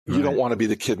You don't want to be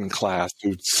the kid in class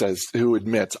who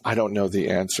admits, I don't know the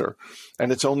answer.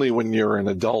 And it's only when you're an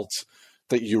adult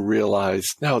that you realize,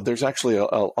 no, there's actually a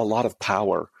lot of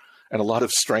power and a lot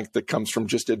of strength that comes from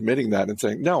just admitting that and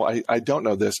saying, no, I don't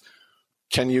know this.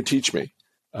 Can you teach me?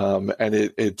 And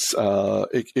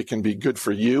it can be good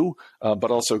for you, but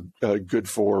also good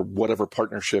for whatever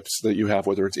partnerships that you have,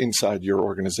 whether it's inside your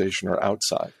organization or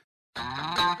outside.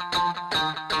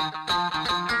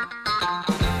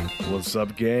 What's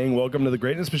up, gang? Welcome to The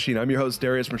Greatness Machine. I'm your host,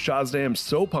 Darius Mirshahzadeh. I'm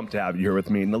so pumped to have you here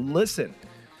with me. Now listen,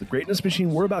 The Greatness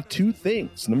Machine, we're about two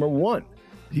things. Number one,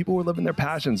 people who are living their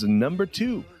passions. And number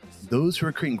two, those who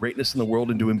are creating greatness in the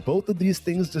world and doing both of these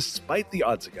things despite the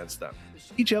odds against them.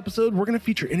 Each episode, we're going to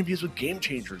feature interviews with game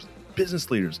changers,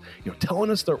 business leaders, telling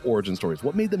us their origin stories,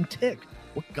 what made them tick,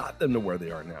 what got them to where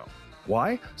they are now.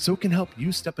 Why? So it can help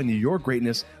you step into your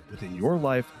greatness within your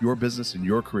life, your business, and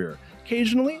your career.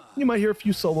 Occasionally, you might hear a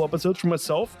few solo episodes from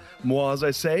myself, moi, as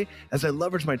I say, as I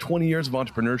leverage my 20 years of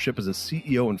entrepreneurship as a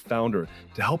CEO and founder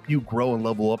to help you grow and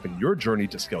level up in your journey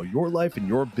to scale your life and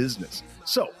your business.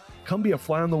 So come be a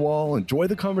fly on the wall, enjoy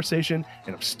the conversation,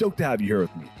 and I'm stoked to have you here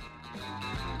with me.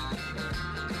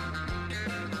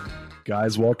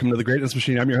 Guys, welcome to The Greatness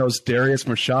Machine. I'm your host, Darius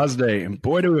Mirshahzadeh, and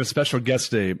boy, do we have a special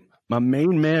guest today. My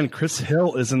main man, Chris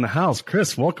Hill, is in the house.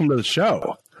 Chris, welcome to the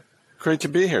show. Great to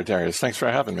be here, Darius. Thanks for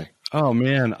having me. Oh,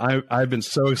 man, I've been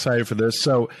so excited for this.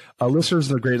 So listeners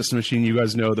of The Greatness Machine, you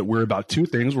guys know that we're about two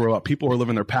things. We're about people who are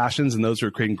living their passions and those who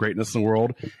are creating greatness in the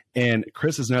world. And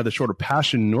Chris is neither short of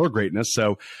passion nor greatness.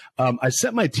 So I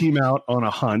set my team out on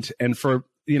a hunt. And for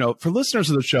listeners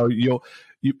of the show, you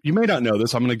may not know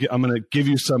this. I'm gonna give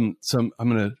you some. I'm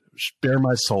gonna spare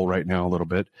my soul right now a little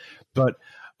bit, but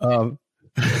a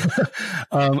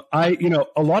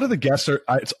lot of the guests are.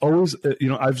 It's always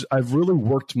I've really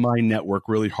worked my network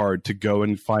really hard to go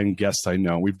and find guests I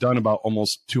know. We've done about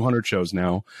almost 200 shows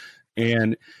now,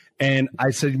 and I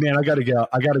said, man, I got to get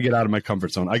out of my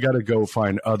comfort zone. I got to go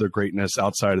find other greatness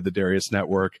outside of the Darius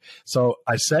network. So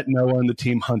I set Noah and the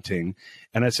team hunting,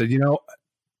 and I said,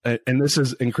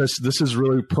 and Chris, this is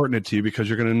really pertinent to you because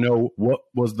you're going to know what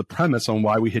was the premise on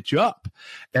why we hit you up.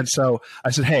 And so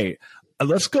I said, hey,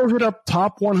 let's go hit up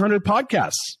top 100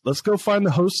 podcasts. Let's go find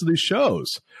the hosts of these shows,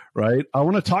 right? I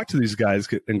want to talk to these guys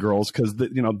and girls because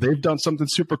they've done something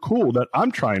super cool that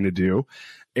I'm trying to do.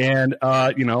 And,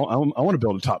 I want to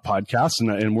build a top podcast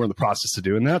and we're in the process of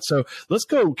doing that. So let's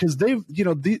go because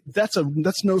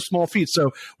that's no small feat.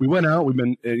 So we went out, we've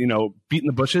been, beating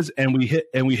the bushes and we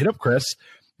hit up Chris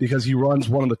because he runs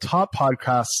one of the top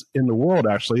podcasts in the world.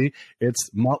 Actually, it's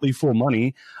Motley Fool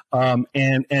Money.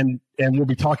 And we'll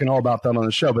be talking all about that on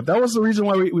the show, but that was the reason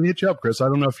why we hit you up, Chris. I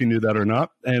don't know if you knew that or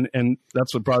not. And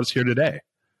that's what brought us here today.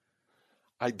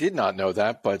 I did not know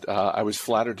that, but I was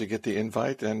flattered to get the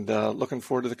invite and looking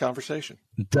forward to the conversation.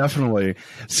 Definitely.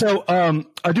 So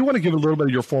I do want to give a little bit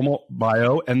of your formal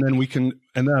bio, and then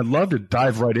I'd love to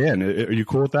dive right in. Are you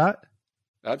cool with that?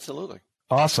 Absolutely.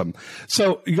 Awesome.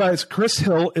 So you guys, Chris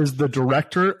Hill is the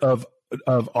director of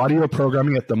audio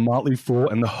programming at The Motley Fool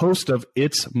and the host of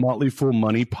It's Motley Fool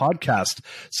Money podcast.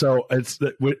 So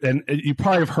and you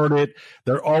probably have heard it.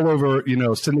 They're all over,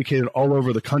 syndicated all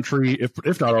over the country,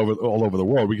 if not all over the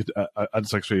world.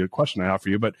 That's actually a question I have for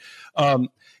you, but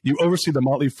you oversee the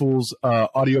Motley Fool's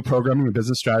audio programming and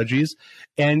business strategies.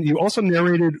 And you also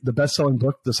narrated the best-selling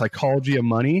book, The Psychology of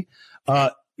Money.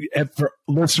 And for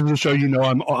listeners of the show,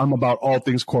 I'm about all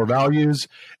things core values.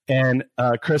 And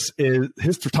Chris,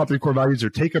 his top three core values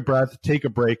are take a breath, take a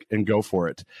break, and go for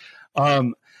it.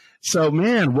 So,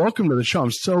 man, welcome to the show. I'm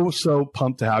so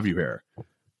pumped to have you here.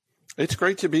 It's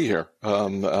great to be here.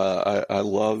 I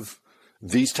love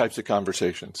these types of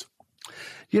conversations.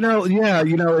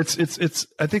 It's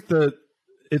I think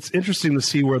it's interesting to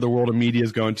see where the world of media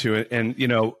is going to, and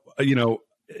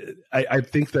I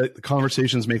think that the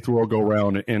conversations make the world go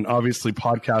round, and obviously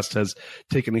podcast has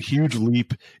taken a huge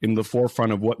leap in the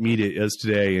forefront of what media is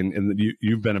today, and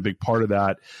you've been a big part of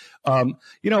that. I'd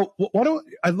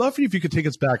love for you if you could take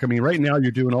us back. I mean, right now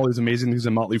you're doing all these amazing things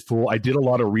in Motley Fool. I did a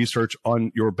lot of research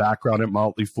on your background at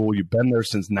Motley Fool. You've been there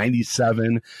since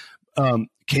 '97,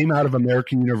 came out of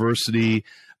American University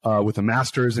with a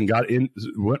master's and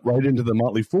went right into the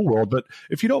Motley Fool world. But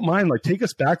if you don't mind, take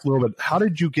us back a little bit. How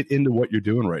did you get into what you're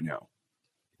doing right now?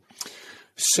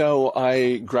 So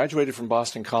I graduated from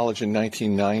Boston College in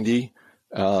 1990,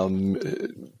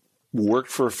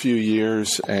 worked for a few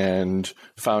years and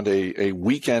found a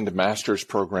weekend master's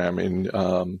program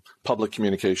in public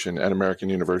communication at American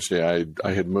University.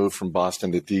 I had moved from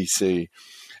Boston to DC,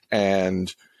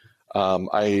 and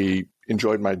I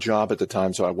enjoyed my job at the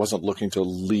time, so I wasn't looking to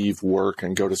leave work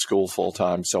and go to school full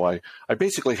time. So I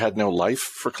basically had no life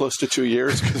for close to 2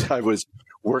 years because I was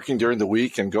working during the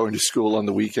week and going to school on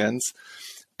the weekends.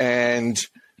 And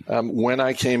when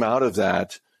I came out of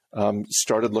that,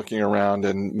 started looking around,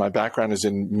 and my background is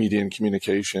in media and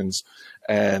communications,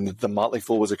 and The Motley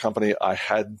Fool was a company I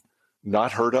had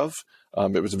not heard of.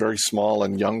 It was a very small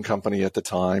and young company at the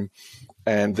time,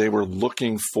 and they were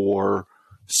looking for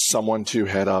someone to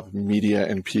head up media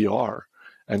and PR.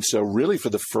 And so really for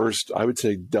the first, I would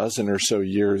say, dozen or so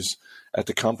years at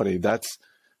the company, that's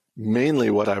mainly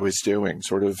what I was doing,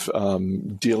 sort of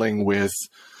dealing with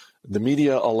the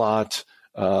media a lot,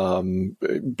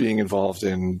 being involved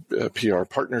in PR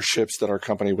partnerships that our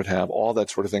company would have, all that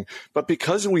sort of thing. But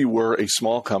because we were a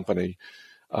small company,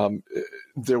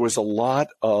 there was a lot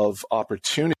of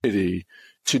opportunity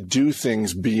to do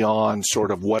things beyond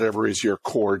sort of whatever is your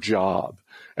core job.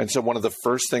 And so one of the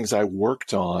first things I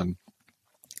worked on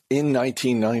in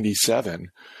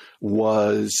 1997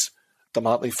 was the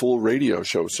Motley Fool radio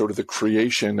show, sort of the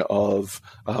creation of,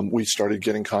 we started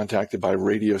getting contacted by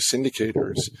radio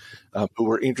syndicators who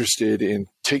were interested in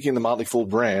taking the Motley Fool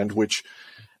brand, which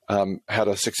had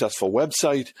a successful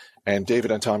website, and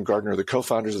David and Tom Gardner, the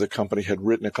co-founders of the company, had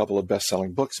written a couple of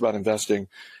best-selling books about investing.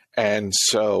 And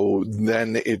so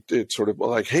then it sort of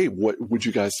like, hey, what would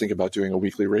you guys think about doing a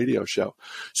weekly radio show?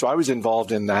 So I was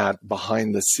involved in that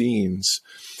behind the scenes.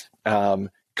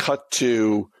 Cut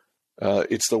to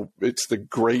it's the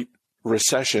Great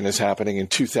Recession is happening in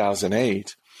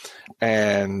 2008,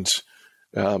 and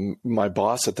my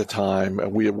boss at the time,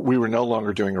 we were no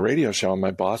longer doing a radio show, and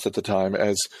my boss at the time,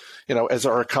 as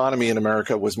our economy in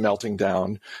America was melting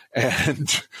down,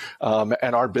 and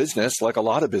our business, like a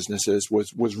lot of businesses,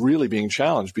 was really being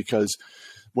challenged, because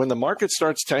when the market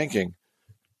starts tanking,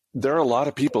 there are a lot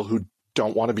of people who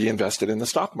don't want to be invested in the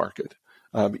stock market.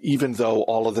 Even though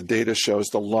all of the data shows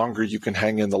the longer you can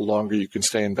hang in, the longer you can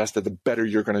stay invested, the better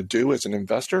you're going to do as an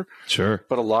investor. Sure.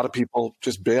 But a lot of people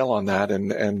just bail on that. And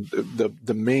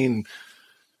the main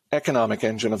economic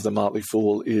engine of the Motley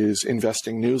Fool is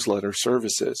investing newsletter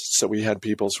services. So we had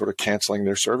people sort of canceling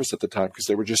their service at the time because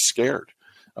they were just scared.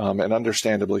 And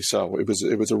understandably so. It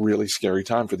was a really scary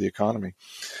time for the economy.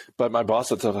 But my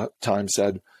boss at the time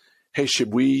said, hey,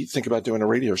 should we think about doing a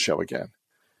radio show again?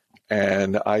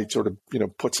 And I sort of,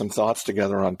 put some thoughts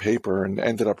together on paper and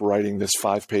ended up writing this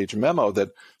 5-page memo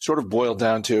that sort of boiled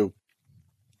down to,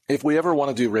 if we ever want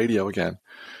to do radio again,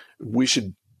 we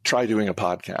should try doing a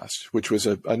podcast, which was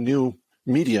a new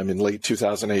medium in late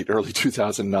 2008, early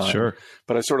 2009. Sure.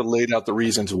 But I sort of laid out the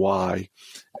reasons why.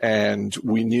 And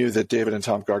we knew that David and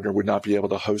Tom Gardner would not be able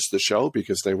to host the show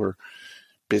because they were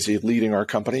busy leading our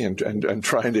company and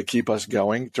trying to keep us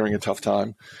going during a tough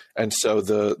time. And so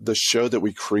the show that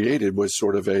we created was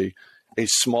sort of a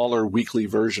smaller weekly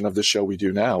version of the show we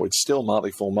do now. It's still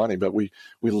Motley Fool Money, but we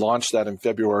launched that in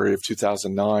February of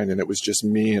 2009, and it was just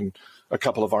me and a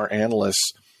couple of our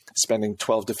analysts spending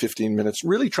 12 to 15 minutes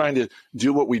really trying to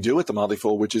do what we do at the Motley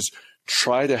Fool, which is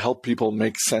try to help people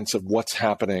make sense of what's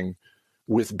happening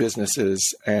with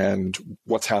businesses and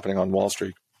what's happening on Wall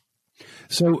Street.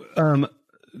 So,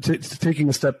 taking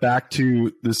a step back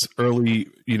to this early,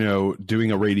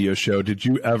 doing a radio show, did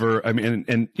you ever,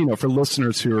 and for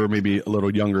listeners who are maybe a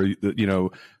little younger,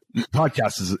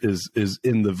 podcast is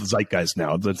in the zeitgeist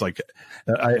now. It's like,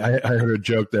 I heard a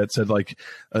joke that said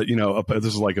this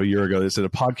is like a year ago. They said a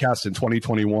podcast in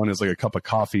 2021 is like a cup of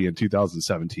coffee in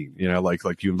 2017.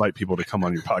 Like you invite people to come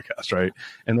on your podcast, right?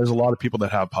 And there's a lot of people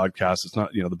that have podcasts. It's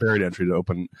not, the barrier to entry to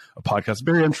open a podcast, the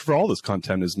barrier to entry for all this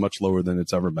content is much lower than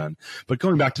it's ever been. But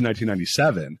going back to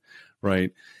 1997,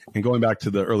 right, and going back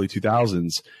to the early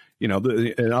 2000s.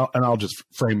 And I'll just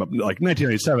frame up like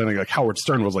 1997. Like Howard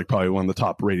Stern was like probably one of the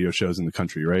top radio shows in the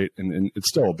country, right? And it's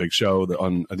still a big show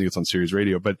I think it's on Sirius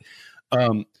Radio. But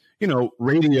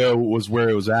radio was where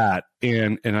it was at,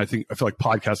 and I feel like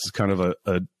podcast is kind of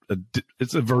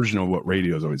it's a version of what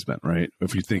radio has always been, right?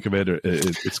 If you think of it,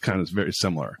 it's kind of very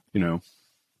similar,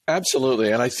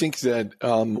 Absolutely, and I think that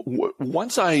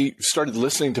once I started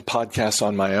listening to podcasts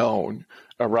on my own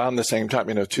around the same time,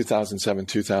 2007,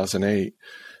 2008.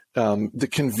 The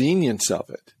convenience of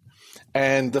it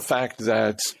and the fact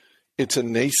that it's a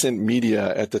nascent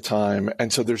media at the time.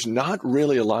 And so there's not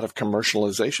really a lot of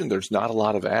commercialization. There's not a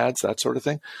lot of ads, that sort of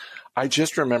thing. I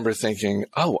just remember thinking,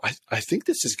 I think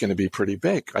this is going to be pretty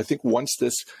big. I think once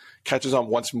this catches on,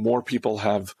 once more people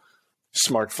have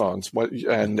smartphones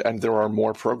and there are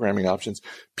more programming options,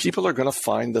 people are going to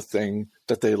find the thing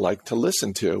that they like to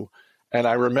listen to. And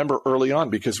I remember early on,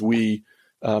 because we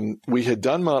had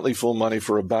done Motley Fool Money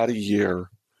for about a year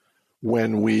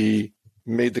when we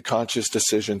made the conscious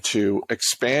decision to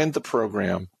expand the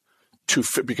program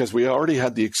because we already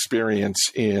had the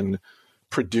experience in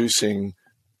producing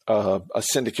a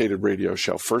syndicated radio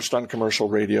show, first on commercial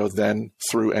radio, then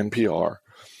through NPR.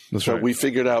 So we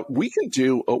figured out we can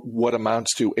do what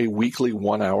amounts to a weekly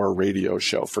 1-hour radio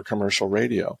show for commercial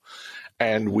radio.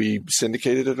 And we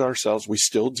syndicated it ourselves. We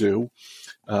still do.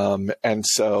 And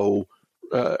so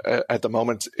at the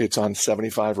moment, it's on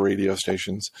 75 radio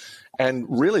stations. And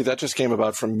really, that just came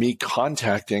about from me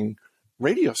contacting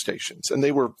radio stations. And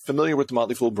they were familiar with the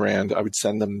Motley Fool brand. I would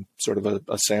send them sort of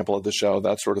a sample of the show,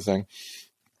 that sort of thing.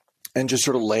 And just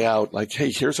sort of lay out like, hey,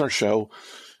 here's our show.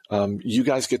 You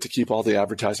guys get to keep all the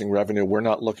advertising revenue. We're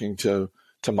not looking to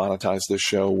monetize this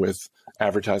show with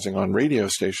advertising on radio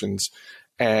stations.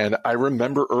 And I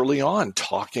remember early on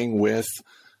talking with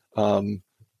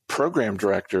program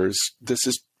directors. This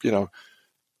is,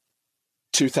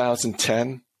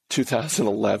 2010,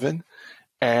 2011.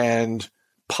 And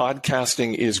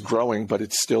podcasting is growing, but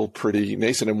it's still pretty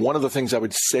nascent. And one of the things I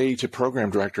would say to program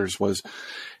directors was,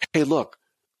 hey, look,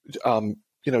 don't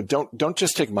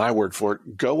just take my word for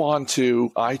it. Go on to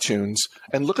iTunes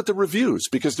and look at the reviews,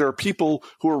 because there are people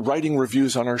who are writing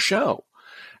reviews on our show.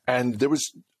 And there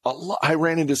was I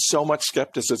ran into so much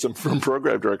skepticism from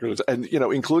program directors, and,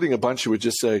 including a bunch who would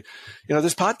just say,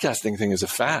 this podcasting thing is a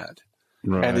fad.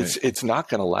 Right. And it's not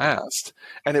going to last.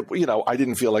 And I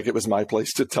didn't feel like it was my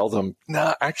place to tell them,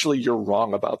 nah, actually you're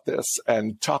wrong about this.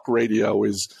 And talk radio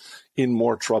is in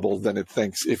more trouble than it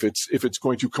thinks if it's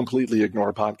going to completely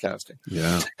ignore podcasting.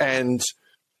 Yeah. And,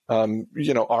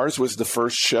 ours was the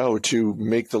first show to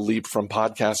make the leap from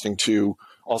podcasting to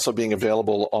also being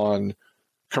available on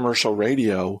commercial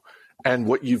radio. And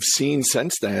what you've seen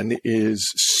since then is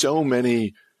so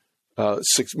many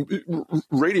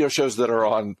radio shows that are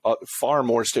on far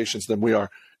more stations than we are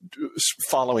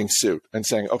following suit and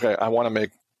saying, okay, I want to make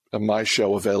my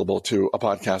show available to a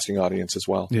podcasting audience as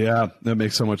well. Yeah, that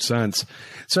makes so much sense.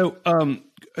 So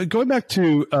going back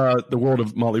to the world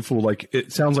of Motley Fool, like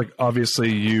it sounds like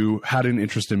obviously you had an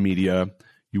interest in media.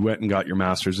 You went and got your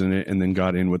master's in it and then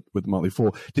got in with Motley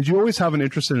Fool. Did you always have an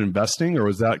interest in investing, or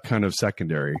was that kind of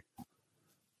secondary?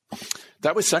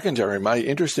 That was secondary. My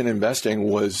interest in investing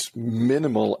was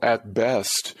minimal at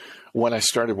best when I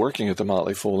started working at the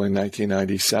Motley Fool in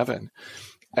 1997.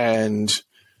 And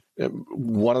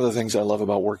one of the things I love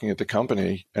about working at the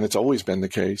company, and it's always been the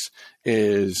case,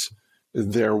 is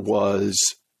there was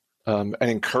an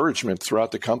encouragement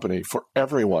throughout the company for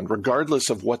everyone, regardless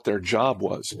of what their job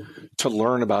was, to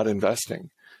learn about investing.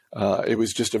 It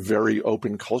was just a very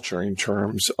open culture in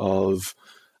terms of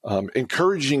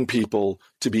encouraging people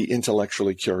to be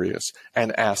intellectually curious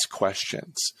and ask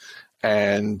questions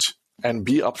and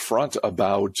be upfront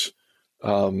about,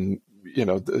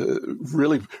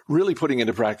 really putting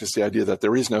into practice the idea that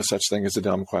there is no such thing as a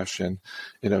dumb question.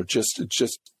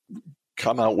 Just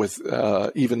come out with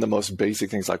even the most basic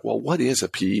things like, well, what is a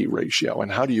PE ratio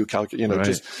and how do you calculate? Right.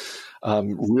 Just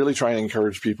really try and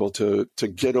encourage people to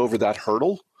get over that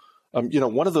hurdle.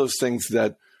 One of those things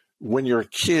that, when you're a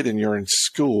kid and you're in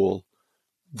school,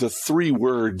 the 3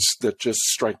 words that just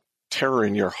strike terror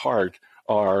in your heart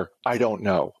are, I don't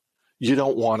know. You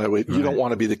don't want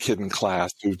to be the kid in class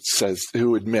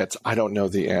who admits, I don't know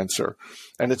the answer.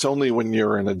 And it's only when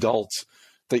you're an adult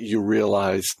that you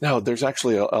realize, no, there's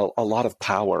actually a lot of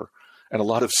power and a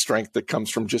lot of strength that comes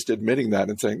from just admitting that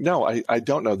and saying, no, I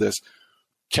don't know this.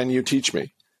 Can you teach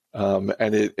me? And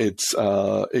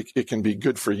it can be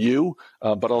good for you,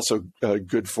 but also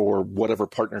good for whatever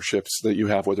partnerships that you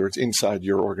have, whether it's inside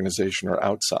your organization or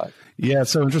outside. Yeah,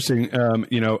 it's so interesting. And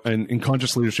in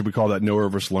conscious leadership, we call that knower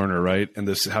versus learner, right?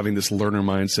 And having this learner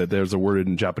mindset. There's a word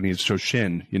in Japanese,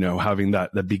 shoshin. Having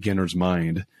that beginner's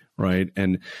mind. Right.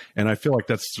 And I feel like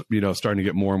that's, starting to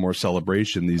get more and more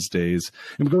celebration these days.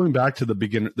 And going back to the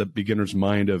beginner's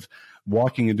mind of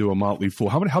walking into a Motley Fool.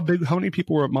 How many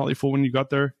people were at Motley Fool when you got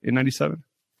there in 97?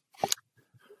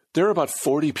 There were about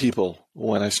 40 people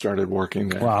when I started working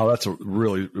there. Wow. That's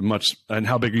really much. And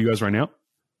how big are you guys right now?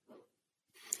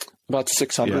 About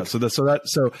 600. Yeah.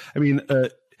 So I mean,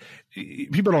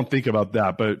 people don't think about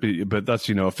that, but that's,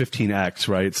 15x,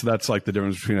 right? So that's like the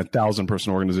difference between 1,000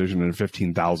 person organization and a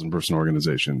 15,000 person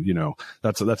organization.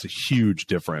 That's a huge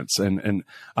difference. And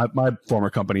my former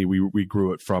company, we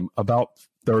grew it from about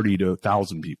 30 to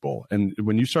 1,000 people. And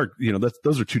when you start,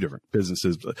 those are two different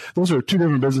businesses. Those are two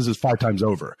different businesses 5 times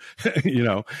over,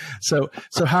 So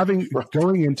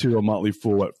going into a Motley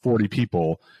Fool at 40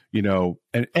 people, and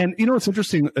it's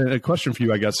interesting, a question for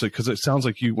you, I guess, because it sounds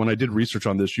like when I did research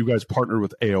on this, you guys partnered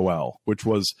with AOL, which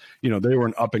was, they were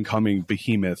an up and coming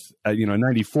behemoth. In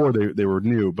 94, they were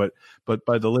new, but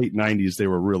by the late 90s, they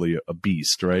were really a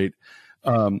beast, right?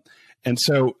 And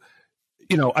so,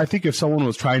 I think if someone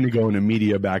was trying to go into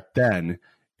media back then,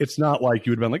 it's not like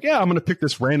you would have been like, yeah, I'm going to pick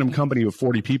this random company with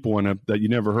 40 people in it that you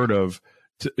never heard of,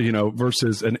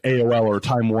 versus an AOL or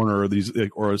Time Warner or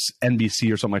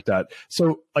NBC or something like that.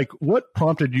 So, what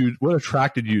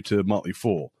attracted you to Motley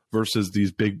Fool versus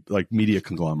these big media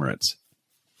conglomerates?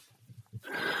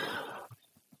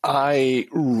 I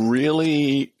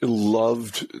really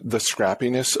loved the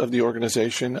scrappiness of the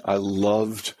organization. I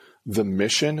loved the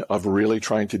mission of really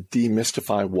trying to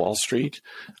demystify Wall Street.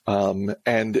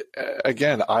 And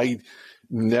again, I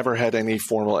never had any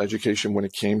formal education when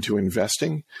it came to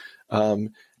investing. And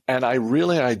I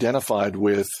really identified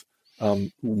with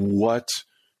what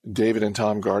David and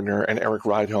Tom Gardner and Eric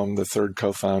Rydholm, the third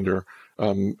co-founder,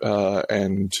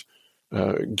 and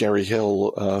Gary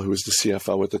Hill, who was the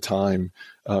CFO at the time,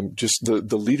 just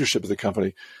the leadership of the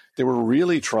company. They were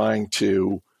really trying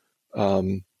to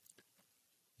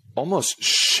almost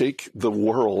shake the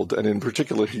world, and in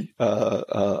particular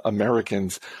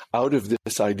Americans, out of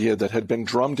this idea that had been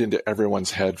drummed into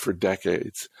everyone's head for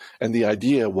decades. And the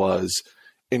idea was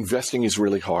investing is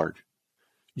really hard.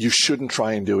 You shouldn't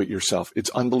try and do it yourself. It's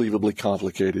unbelievably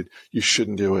complicated. You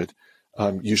shouldn't do it.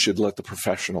 You should let the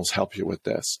professionals help you with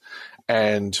this.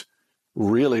 And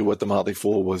really what the Motley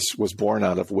Fool was born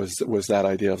out of was that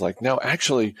idea of no,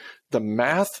 actually the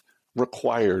math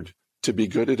required to be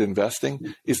good at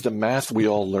investing is the math we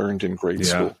all learned in grade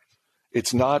school.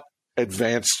 It's not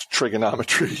advanced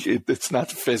trigonometry. It's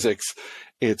not physics.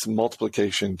 It's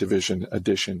multiplication, division,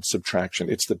 addition, subtraction.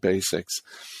 It's the basics.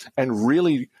 And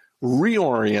really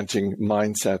reorienting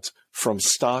mindsets from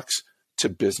stocks to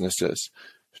businesses,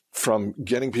 from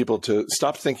getting people to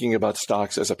stop thinking about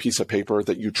stocks as a piece of paper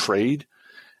that you trade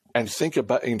and think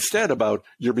instead about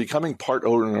you're becoming part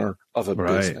owner of a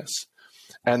business.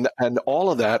 And all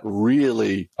of that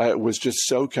really was just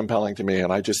so compelling to me.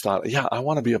 And I just thought, I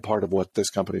want to be a part of what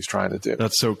this company's trying to do.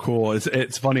 That's so cool.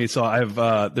 It's funny. So I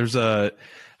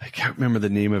can't remember the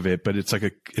name of it, but it's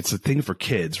a thing for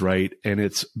kids, right? And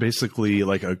it's basically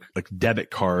like a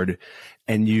debit card,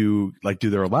 and you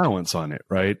do their allowance on it,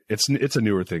 right? It's a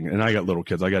newer thing. And I got little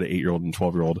kids. I got an 8-year-old and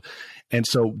 12-year-old. And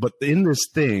so, but in this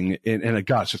thing, and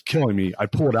gosh, it's killing me. I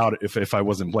pull it out if I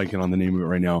wasn't blanking on the name of it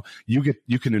right now. You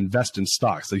can invest in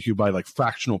stocks. You buy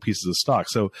fractional pieces of stock.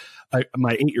 So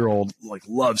my 8-year-old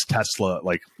loves Tesla,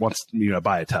 wants me to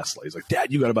buy a Tesla. He's like,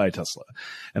 Dad, you got to buy a Tesla.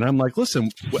 And I'm like, listen,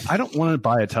 I don't want to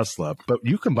buy a Tesla, but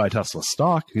you can buy Tesla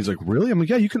stock. And he's like, really? I'm like,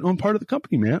 yeah, you can own part of the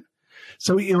company, man.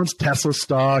 So he owns Tesla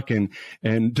stock, and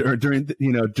during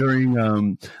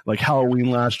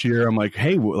Halloween last year, I'm like,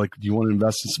 hey, do you want to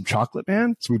invest in some chocolate,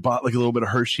 man? So we bought a little bit of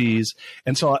Hershey's,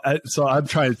 and so I'm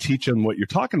trying to teach him what you're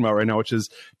talking about right now, which is,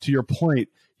 to your point,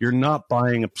 you're not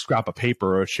buying a scrap of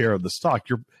paper or a share of the stock.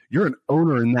 You're an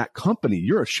owner in that company.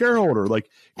 You're a shareholder.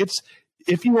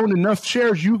 If you own enough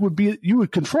shares, you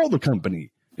would control the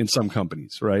company. In some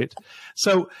companies, right?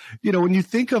 So, when you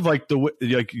think of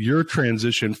your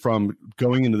transition from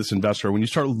going into this investor, when you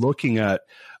start looking at,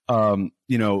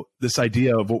 this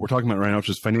idea of what we're talking about right now, which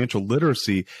is financial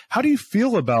literacy, how do you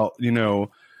feel about, the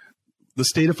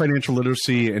state of financial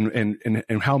literacy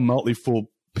and how Motley Fool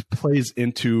plays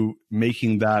into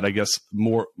making that, I guess,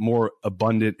 more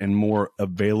abundant and more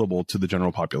available to the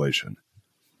general population?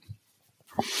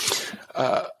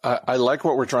 I like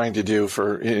what we're trying to do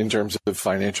in terms of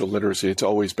financial literacy. It's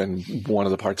always been one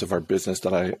of the parts of our business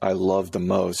that I love the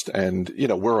most. And,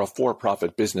 we're a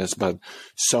for-profit business, but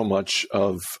so much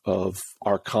of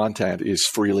our content is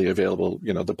freely available.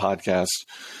 The podcast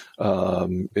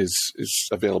is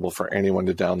available for anyone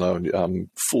to download.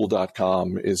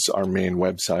 Fool.com is our main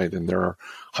website, and there are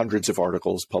hundreds of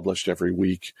articles published every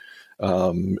week.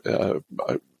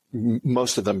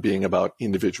 Most of them being about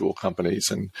individual companies,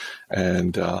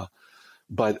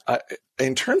 but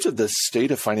in terms of the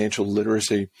state of financial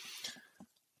literacy,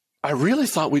 I really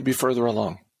thought we'd be further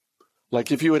along.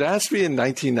 If you had asked me in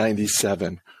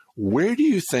 1997, where do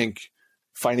you think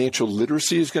financial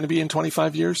literacy is going to be in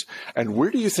 25 years, and where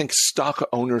do you think stock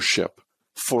ownership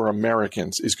for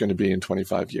Americans is going to be in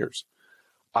 25 years?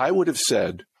 I would have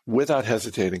said, without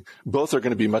hesitating, both are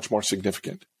going to be much more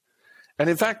significant. And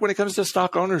in fact, when it comes to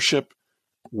stock ownership,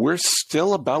 we're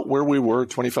still about where we were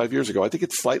 25 years ago. I think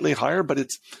it's slightly higher, but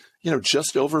it's,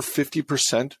 just over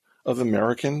 50% of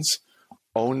Americans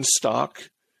own stock,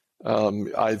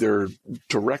 either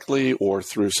directly or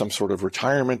through some sort of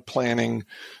retirement planning,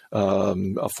 a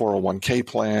 401k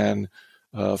plan,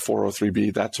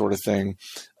 403b, that sort of thing.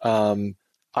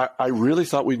 I really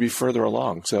thought we'd be further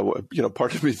along. So,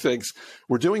 part of me thinks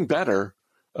we're doing better,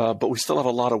 but we still have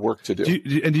a lot of work to do.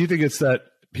 Do you think it's that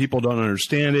people don't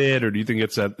understand it, or do you think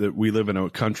it's that we live in a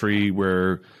country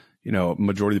where,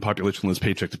 majority of the population lives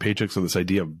paycheck to paycheck? So this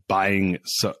idea of buying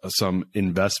some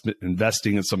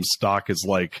investing in some stock is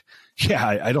like, yeah,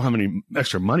 I don't have any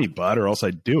extra money, bud, or else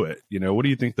I'd do it. What do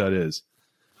you think that is?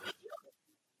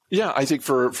 Yeah, I think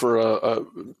for a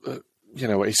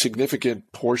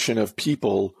significant portion of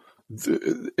people,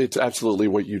 it's absolutely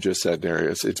what you just said,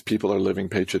 Darius. It's people are living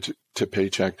paycheck to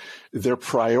paycheck. Their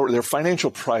financial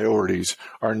priorities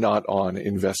are not on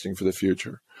investing for the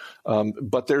future.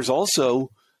 But there's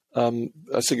also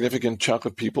a significant chunk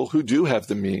of people who do have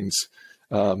the means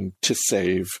to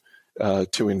save,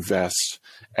 to invest.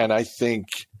 And I think,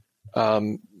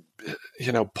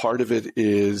 part of it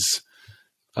is,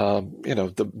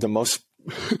 the most,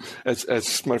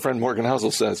 as my friend Morgan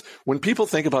Housel says, when people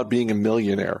think about being a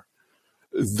millionaire,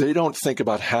 they don't think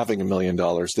about having $1 million.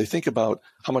 They think about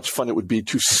how much fun it would be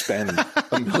to spend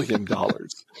 $1 million.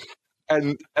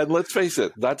 And let's face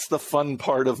it, that's the fun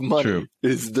part of money. True.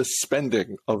 Is the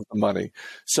spending of the money.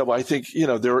 So I think,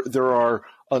 there are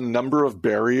a number of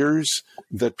barriers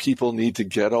that people need to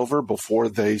get over before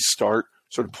they start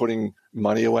sort of putting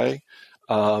money away.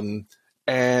 And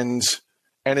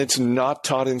it's not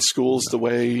taught in schools the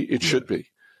way it should be.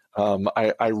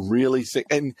 I really think,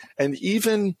 and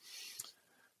even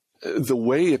the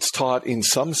way it's taught in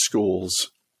some schools,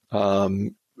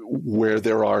 where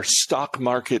there are stock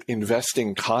market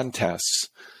investing contests,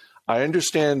 I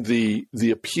understand the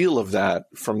appeal of that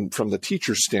from the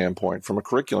teacher's standpoint, from a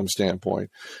curriculum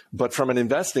standpoint, but from an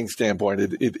investing standpoint,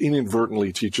 it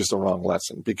inadvertently teaches the wrong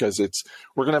lesson, because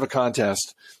we're going to have a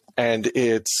contest, and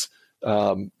it's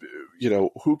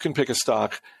who can pick a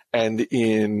stock, and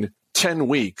in 10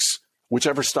 weeks,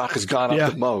 whichever stock has gone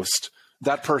up the most,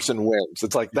 that person wins.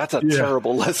 It's like, that's a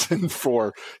terrible lesson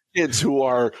for kids who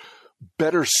are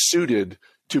better suited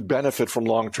to benefit from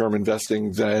long-term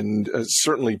investing than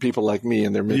certainly people like me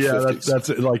in their mid-50s. Yeah, that's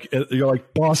like, you're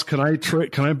like, boss, can I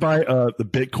buy the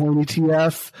Bitcoin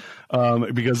ETF?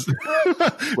 Because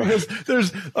because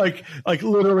there's like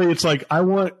literally, it's like, I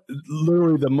want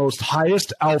literally the most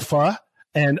highest alpha,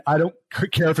 and I don't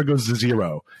care if it goes to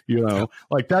zero.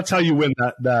 Like, that's how you win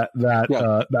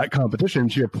that competition.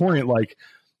 To your point, like,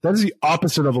 that is the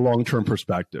opposite of a long-term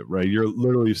perspective, right? You're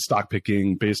literally stock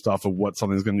picking based off of what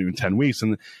something's going to do in 10 weeks.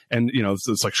 And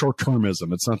it's like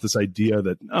short-termism. It's not this idea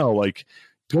that,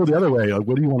 go the other way. Like,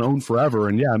 what do you want to own forever?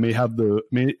 And I may have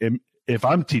if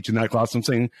I'm teaching that class, I'm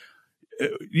saying,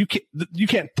 you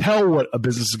can't tell what a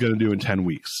business is going to do in 10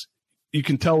 weeks. You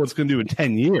can tell what it's going to do in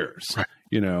 10 years, right.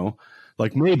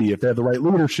 Like, maybe if they have the right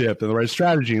leadership and the right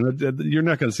strategy, you're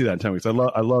not going to see that in 10 weeks. I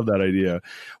love that idea.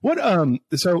 What,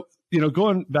 so,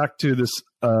 going back to this,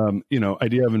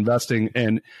 idea of investing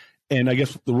and I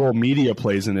guess the role media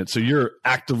plays in it. So you're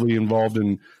actively involved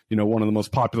in, one of the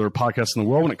most popular podcasts in the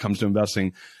world when it comes to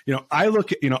investing. I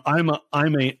look at, I'm a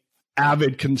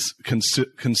avid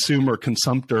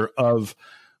consumptor of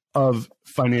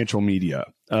financial media.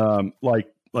 Like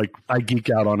I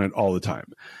geek out on it all the time.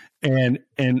 And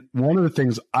one of the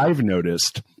things I've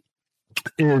noticed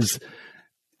is,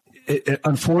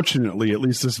 unfortunately, at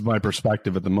least this is my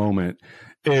perspective at the moment,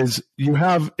 is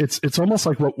it's almost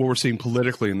like what we're seeing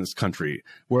politically in this country,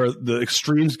 where the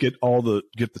extremes get the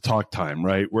talk time,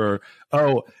 right? Where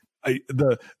the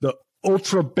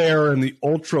ultra bear and the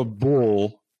ultra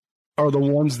bull are the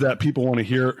ones that people want to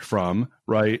hear from,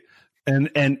 right?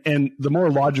 And the more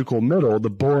logical middle,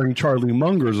 the boring Charlie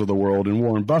Mungers of the world and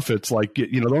Warren Buffett's, like,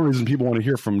 the only reason people want to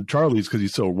hear from Charlie is because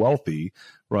he's so wealthy,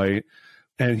 right?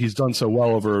 And he's done so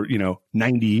well over,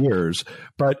 90 years.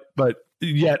 But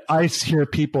yet I hear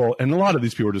people, and a lot of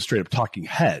these people are just straight up talking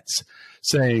heads,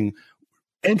 saying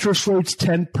interest rates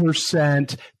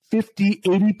 10%, 50,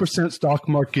 80% stock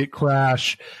market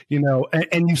crash,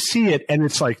 and you see it, and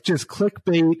it's like just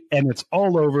clickbait, and it's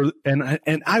all over. And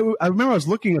I remember I was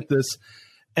looking at this,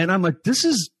 and I'm like, this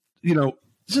is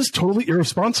totally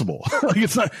irresponsible. Like,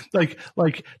 it's not like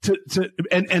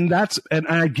and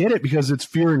I get it, because it's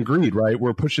fear and greed, right?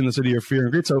 We're pushing this idea of fear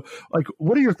and greed. So, like,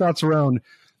 what are your thoughts around,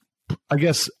 I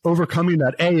guess, overcoming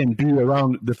that A and B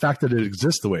around the fact that it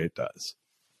exists the way it does?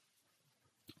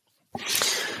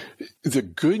 The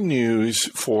good news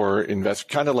for investors,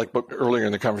 kind of like earlier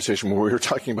in the conversation when we were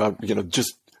talking about,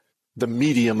 just the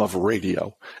medium of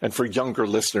radio. And for younger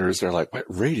listeners, they're like, what,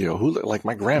 radio? Who? Like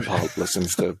my grandpa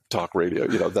listens to talk radio,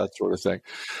 that sort of thing.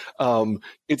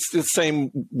 It's the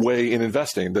same way in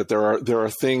investing, that there are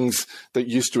things that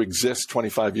used to exist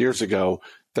 25 years ago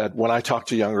that when I talk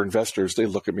to younger investors, they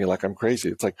look at me like I'm crazy.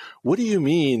 It's like, what do you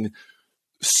mean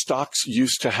stocks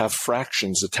used to have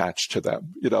fractions attached to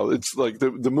them? It's like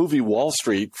the movie Wall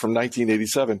Street from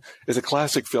 1987 is a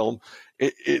classic film.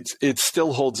 It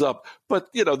still holds up, but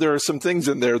there are some things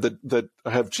in there that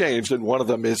have changed, and one of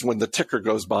them is when the ticker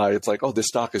goes by, it's like, oh, this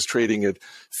stock is trading at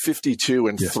 52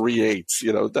 and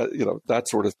 3/8, that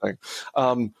sort of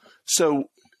thing. So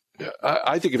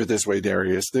I think of it this way,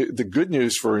 Darius. The good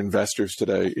news for investors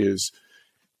today is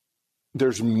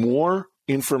there's more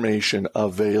information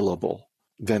available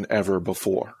than ever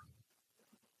before,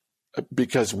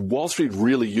 because Wall Street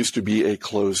really used to be a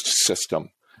closed system.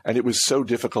 And it was so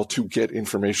difficult to get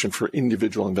information for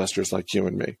individual investors like you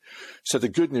and me. So the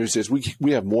good news is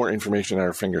we have more information at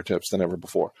our fingertips than ever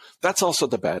before. That's also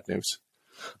the bad news,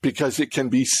 because it can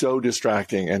be so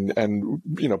distracting. And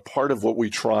part of what we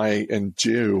try and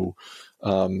do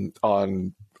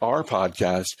on our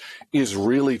podcast is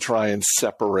really try and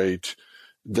separate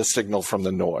the signal from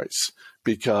the noise,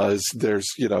 because there's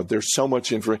so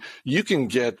much information. You can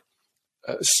get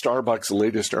Starbucks'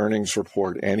 latest earnings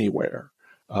report anywhere.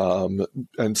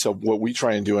 And so what we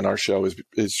try and do in our show is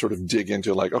sort of dig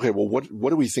into like, okay, well, what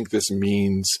do we think this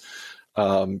means?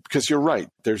 Because you're right.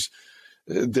 There's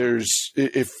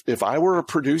if I were a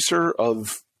producer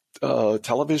of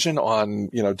television on,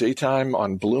 daytime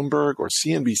on Bloomberg or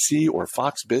CNBC or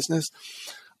Fox Business,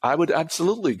 I would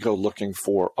absolutely go looking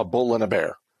for a bull and a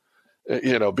bear,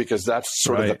 because that's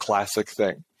sort of the classic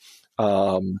thing.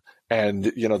 And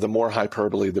the more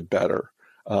hyperbole, the better.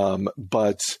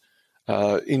 But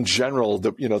in general,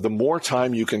 the more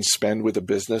time you can spend with a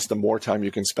business, the more time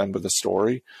you can spend with a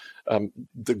story,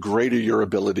 the greater your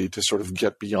ability to sort of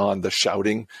get beyond the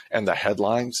shouting and the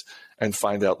headlines and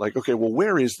find out like, okay, well,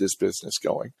 where is this business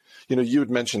going? You had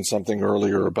mentioned something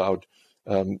earlier about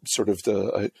sort of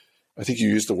I think you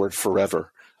used the word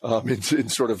forever in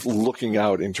sort of looking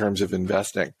out in terms of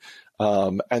investing.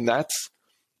 And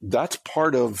that's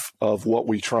part of what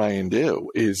we try and do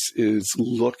is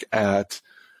look at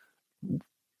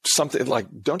something like,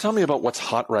 don't tell me about what's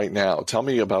hot right now. Tell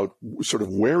me about sort of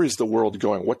where is the world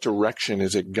going? What direction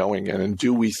is it going in? And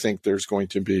do we think there's going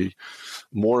to be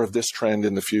more of this trend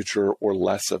in the future or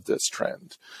less of this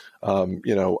trend?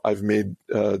 I've made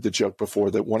the joke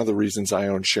before that one of the reasons I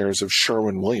own shares of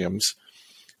Sherwin-Williams,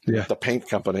 the paint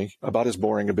company, about as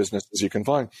boring a business as you can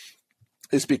find,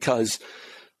 is because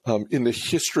in the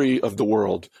history of the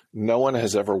world, no one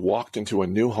has ever walked into a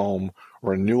new home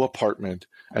or a new apartment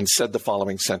and said the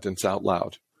following sentence out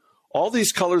loud: all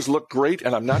these colors look great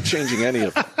and I'm not changing any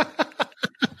of them.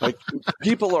 Like,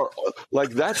 people are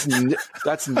like, that's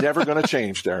never going to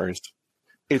change, Darius.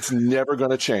 It's never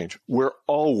going to change. We're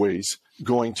always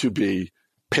going to be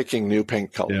picking new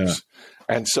paint colors.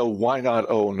 Yeah. And so why not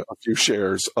own a few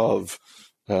shares of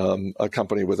a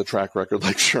company with a track record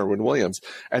like Sherwin-Williams?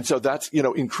 And so that's,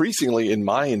 increasingly in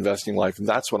my investing life, and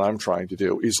that's what I'm trying to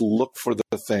do, is look for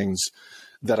the things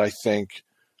that I think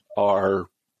are,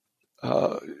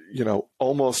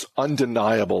 almost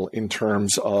undeniable in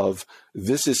terms of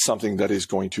this is something that is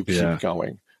going to keep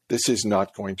going. This is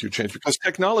not going to change because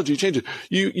technology changes.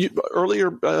 You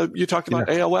earlier, you talked about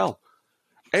AOL.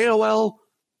 AOL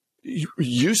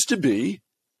used to be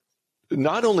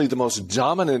not only the most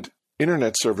dominant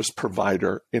internet service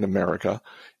provider in America,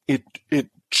 it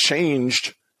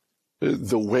changed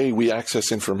the way we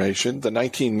access information. The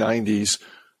 1990s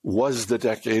was the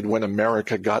decade when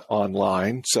America got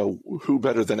online. So who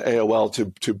better than AOL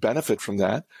to benefit from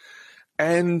that?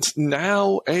 And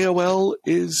now AOL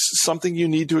is something you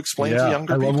need to explain to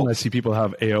younger people. I love when I see people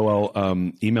have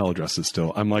AOL email addresses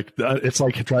still. I'm like, it's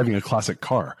like driving a classic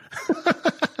car.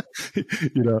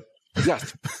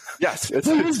 Yes.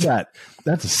 What is that?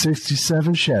 That's a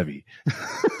 67 Chevy.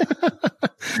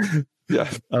 Yeah,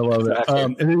 I love it.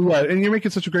 And you're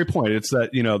making such a great point. It's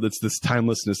that, that's this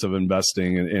timelessness of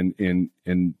investing and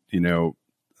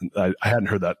I hadn't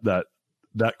heard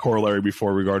that corollary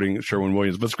before regarding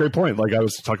Sherwin-Williams, but it's a great point. Like, I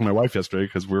was talking to my wife yesterday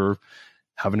because we're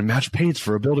having to match paints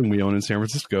for a building we own in San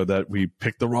Francisco that we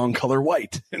picked the wrong color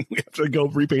white and we have to go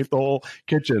repaint the whole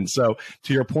kitchen. So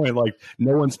to your point, like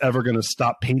no one's ever going to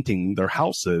stop painting their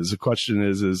houses. The question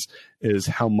is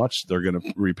how much they're going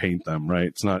to repaint them, right?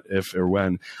 It's not if or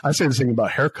when. I say the same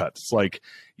about haircuts. It's like,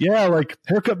 yeah, like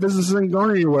haircut business isn't going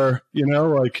anywhere, you know,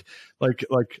 like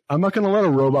I'm not going to let a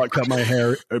robot cut my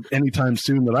hair anytime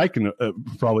soon that I can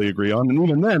probably agree on. And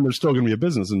even then there's still going to be a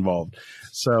business involved.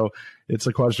 So it's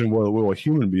a question, will a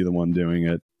human be the one doing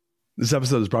it? This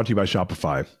episode is brought to you by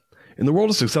Shopify. In the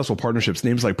world of successful partnerships,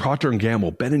 names like Procter &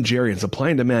 Gamble, Ben & Jerry, and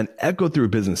Supply & Demand echo through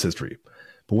business history.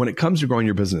 But when it comes to growing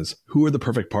your business, who are the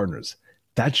perfect partners?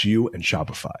 That's you and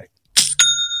Shopify.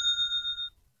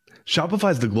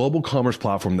 Shopify is the global commerce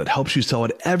platform that helps you sell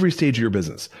at every stage of your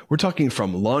business. We're talking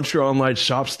from launch your online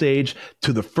shop stage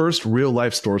to the first real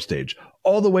life store stage,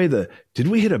 all the way to, did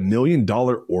we hit $1 million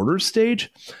orders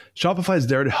stage? Shopify is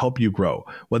there to help you grow.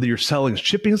 Whether you're selling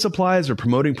shipping supplies or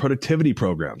promoting productivity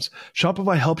programs,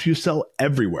 Shopify helps you sell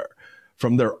everywhere.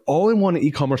 From their all-in-one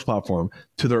e-commerce platform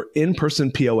to their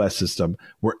in-person POS system,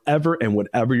 wherever and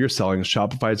whatever you're selling,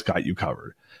 Shopify's got you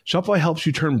covered. Shopify helps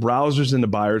you turn browsers into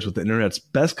buyers with the internet's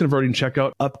best converting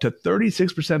checkout, up to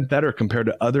 36% better compared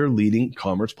to other leading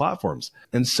commerce platforms.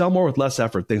 And sell more with less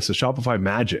effort thanks to Shopify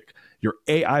Magic, your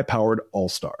AI-powered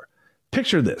all-star.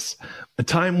 Picture this, a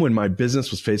time when my business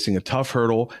was facing a tough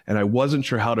hurdle and I wasn't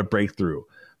sure how to break through.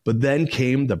 But then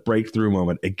came the breakthrough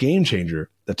moment, a game changer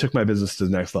that took my business to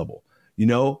the next level. You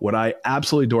know, what I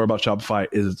absolutely adore about Shopify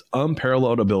is its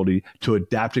unparalleled ability to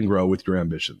adapt and grow with your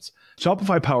ambitions.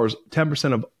 Shopify powers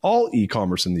 10% of all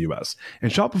e-commerce in the US,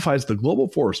 and Shopify is the global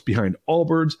force behind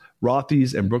Allbirds,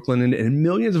 Rothy's, and Brooklinen, and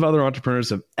millions of other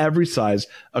entrepreneurs of every size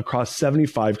across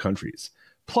 75 countries.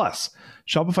 Plus,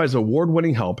 Shopify's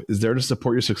award-winning help is there to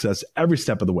support your success every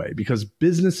step of the way because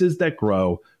businesses that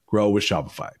grow with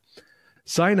Shopify.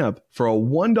 Sign up for a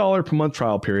 $1 per month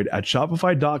trial period at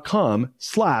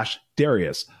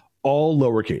shopify.com/Darius, all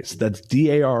lowercase. That's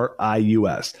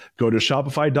DARIUS. Go to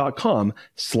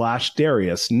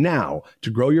shopify.com/Darius now to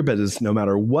grow your business no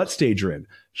matter what stage you're in.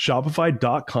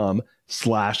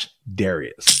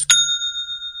 Shopify.com/Darius.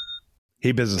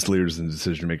 Hey, business leaders and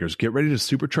decision makers, get ready to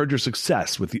supercharge your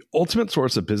success with the ultimate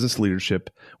source of business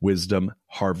leadership wisdom,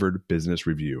 Harvard Business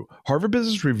Review. Harvard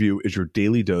Business Review is your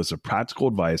daily dose of practical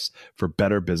advice for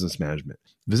better business management.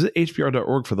 Visit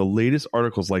hbr.org for the latest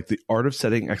articles like The Art of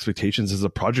Setting Expectations as a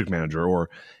Project Manager,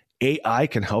 or AI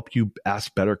can help you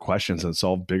ask better questions and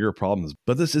solve bigger problems.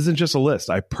 But this isn't just a list.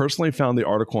 I personally found the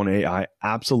article on AI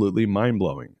absolutely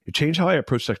mind-blowing. It changed how I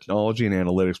approach technology and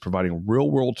analytics, providing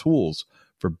real-world tools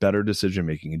for better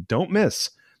decision-making. And don't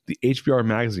miss the HBR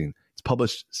magazine. It's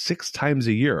published 6 times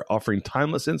a year, offering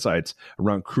timeless insights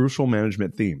around crucial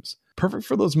management themes. Perfect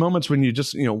for those moments when you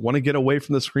just want to get away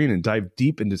from the screen and dive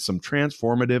deep into some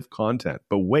transformative content.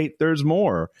 But wait, there's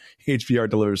more. HBR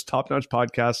delivers top-notch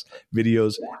podcasts,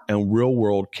 videos, and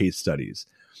real-world case studies.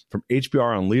 From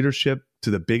HBR on leadership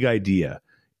to the big idea,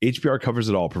 HBR covers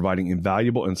it all, providing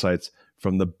invaluable insights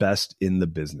from the best in the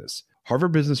business.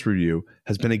 Harvard Business Review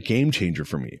has been a game changer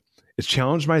for me. It's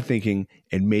challenged my thinking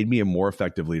and made me a more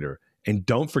effective leader. And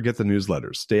don't forget the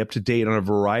newsletters. Stay up to date on a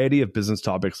variety of business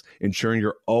topics, ensuring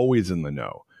you're always in the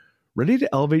know. Ready to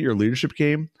elevate your leadership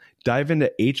game? Dive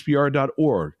into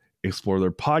hbr.org, explore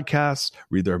their podcasts,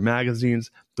 read their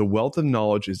magazines. The wealth of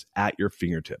knowledge is at your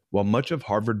fingertip. While much of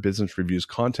Harvard Business Review's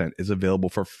content is available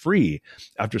for free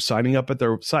after signing up at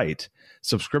their site,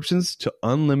 subscriptions to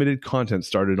unlimited content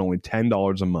start at only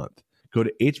 $10 a month. Go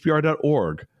to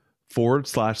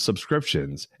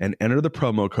hbr.org/subscriptions and enter the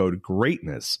promo code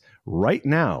GREATNESS right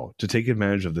now to take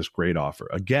advantage of this great offer.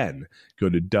 Again, go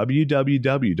to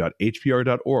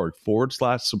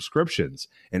www.hbr.org/subscriptions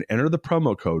and enter the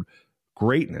promo code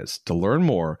GREATNESS to learn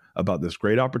more about this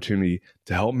great opportunity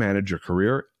to help manage your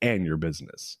career and your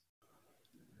business.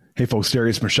 Hey folks,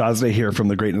 Darius Mirshahzadeh here from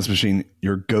The Greatness Machine,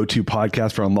 your go-to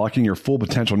podcast for unlocking your full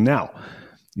potential. Now,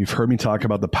 you've heard me talk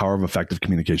about the power of effective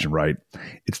communication, right?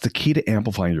 It's the key to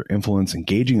amplifying your influence,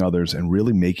 engaging others, and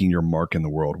really making your mark in the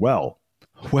world. Well,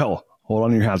 hold on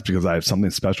to your hats because I have something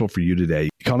special for you today.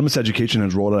 Economist Education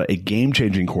has rolled out a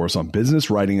game-changing course on business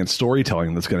writing and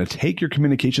storytelling that's going to take your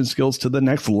communication skills to the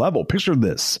next level. Picture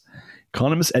this.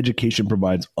 Economist Education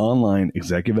provides online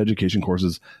executive education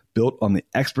courses built on the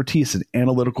expertise and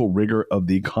analytical rigor of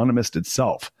The Economist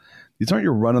itself. These aren't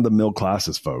your run-of-the-mill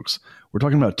classes, folks. We're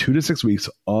talking about 2 to 6 weeks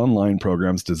online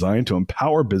programs designed to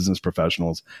empower business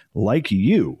professionals like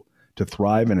you to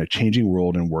thrive in a changing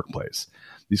world and workplace.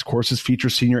 These courses feature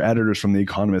senior editors from The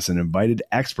Economist and invited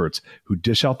experts who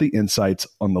dish out the insights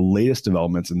on the latest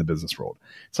developments in the business world.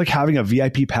 It's like having a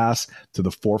VIP pass to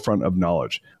the forefront of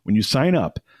knowledge. When you sign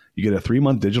up, you get a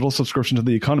 3-month digital subscription to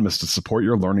The Economist to support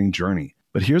your learning journey.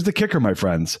 But here's the kicker, my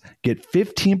friends. Get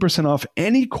 15% off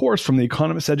any course from The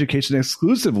Economist Education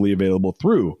exclusively available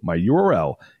through my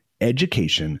URL,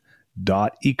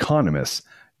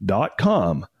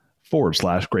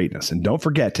 education.economist.com/greatness. And don't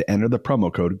forget to enter the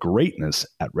promo code GREATNESS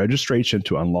at registration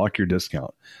to unlock your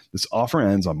discount. This offer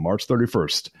ends on March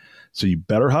 31st, so you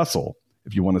better hustle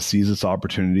if you want to seize this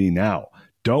opportunity now.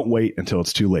 Don't wait until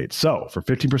it's too late. So for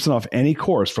 15% off any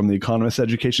course from The Economist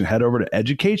Education, head over to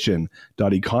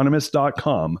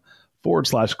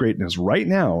education.economist.com/greatness right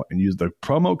now and use the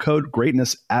promo code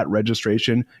GREATNESS at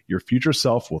registration. Your future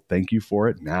self will thank you for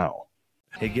it now.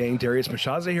 Hey gang, Darius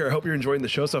Mashaza here. I hope you're enjoying the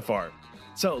show so far.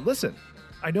 So listen,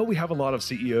 I know we have a lot of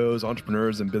CEOs,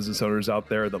 entrepreneurs, and business owners out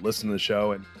there that listen to the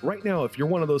show. And right now, if you're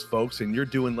one of those folks and you're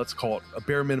doing, let's call it a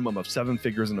bare minimum of 7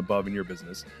 figures and above in your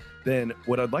business, then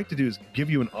what I'd like to do is give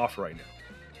you an offer right now.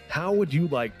 How would you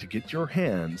like to get your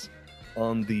hands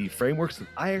on the frameworks that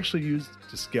I actually used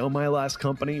to scale my last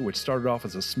company, which started off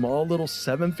as a small little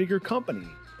 7-figure company,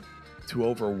 to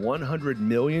over $100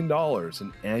 million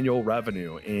in annual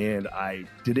revenue. And I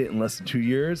did it in less than 2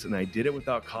 years, and I did it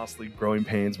without costly growing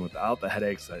pains, without the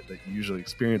headaches that you usually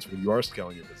experience when you are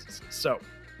scaling your businesses. So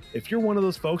if you're one of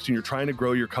those folks and you're trying to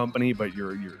grow your company, but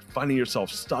you're finding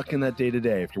yourself stuck in that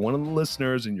day-to-day, if you're one of the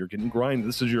listeners and you're getting grinded,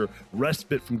 this is your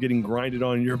respite from getting grinded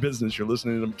on in your business, you're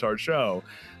listening to our show,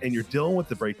 and you're dealing with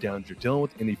the breakdowns, you're dealing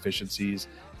with inefficiencies,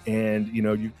 and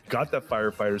you got that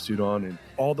firefighter suit on and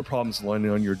all the problems landing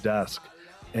on your desk,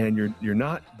 and you're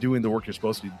not doing the work you're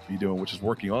supposed to be doing, which is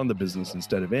working on the business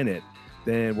instead of in it,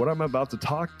 then what I'm about to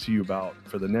talk to you about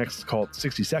for the next, call it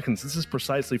 60 seconds, this is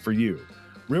precisely for you.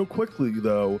 Real quickly,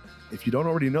 though, if you don't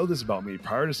already know this about me,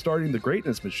 prior to starting the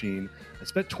Greatness Machine, I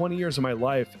spent 20 years of my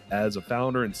life as a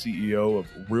founder and CEO of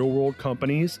real-world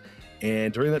companies.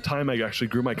 And during that time, I actually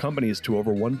grew my companies to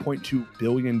over $1.2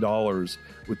 billion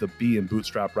with a B in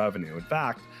bootstrap revenue. In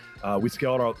fact, we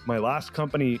scaled my last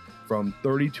company from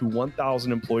 30 to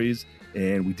 1,000 employees,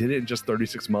 and we did it in just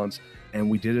 36 months. And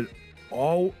we did it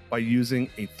all by using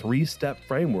a 3-step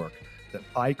framework that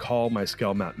I call my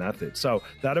Scale Map method. So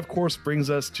that, of course, brings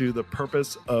us to the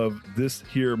purpose of this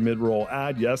here mid-roll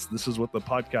ad. Yes, this is what the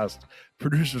podcast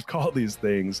producers call these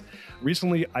things.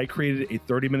 Recently, I created a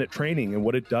 30-minute training, and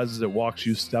what it does is it walks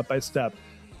you step by step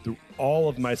through all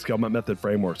of my Scale Map method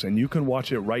frameworks, and you can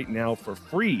watch it right now for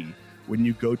free when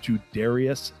you go to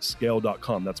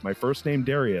DariusScale.com. That's my first name,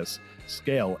 Darius,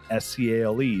 Scale,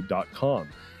 SCALE.com.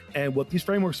 And what these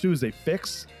frameworks do is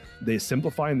they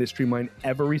simplify and they streamline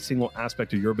every single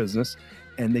aspect of your business,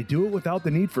 and they do it without the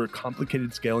need for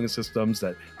complicated scaling systems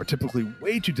that are typically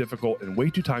way too difficult and way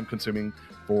too time consuming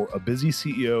for a busy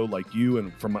CEO like you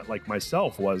and like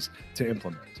myself was to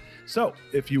implement. So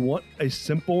if you want a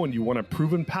simple and you want a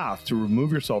proven path to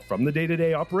remove yourself from the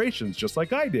day-to-day operations, just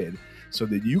like I did, so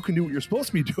that you can do what you're supposed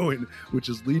to be doing, which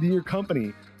is leading your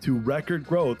company to record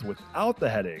growth without the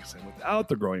headaches and without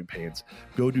the growing pains,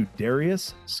 go to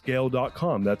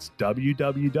DariusScale.com. That's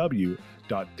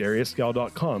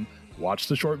www.DariusScale.com. Watch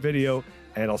the short video,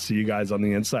 and I'll see you guys on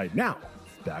the inside. Now,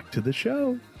 back to the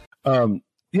show. I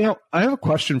have a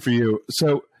question for you.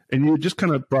 So, and you just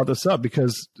kind of brought this up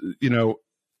because,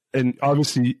 and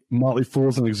obviously Motley Fool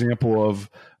is an example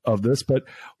of this, but,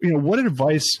 what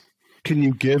advice can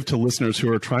you give to listeners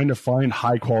who are trying to find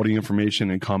high quality information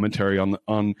and commentary on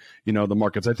the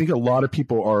markets? I think a lot of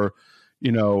people are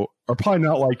probably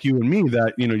not like you and me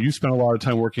that, you spent a lot of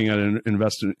time working at an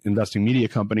investing media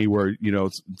company where,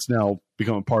 it's now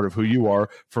become a part of who you are.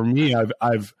 For me,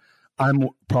 I'm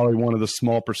probably one of the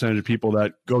small percentage of people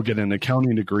that go get an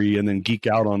accounting degree and then geek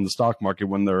out on the stock market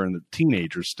when they're in the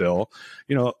teenagers still.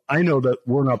 I know that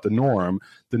we're not the norm.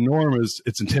 The norm is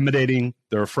it's intimidating.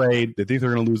 They're afraid. They think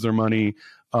they're going to lose their money.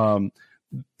 Where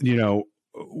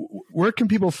can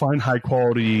people find high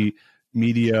quality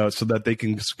media so that they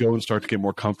can go and start to get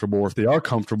more comfortable? Or if they are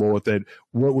comfortable with it,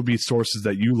 what would be sources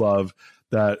that you love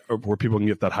where people can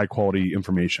get that high quality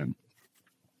information?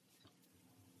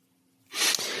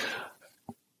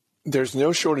 There's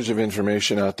no shortage of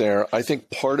information out there. I think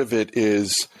part of it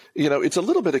is, it's a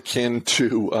little bit akin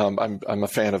to, I'm a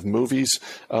fan of movies.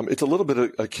 It's a little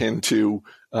bit akin to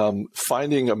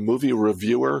finding a movie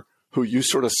reviewer who you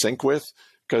sort of sync with,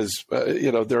 because,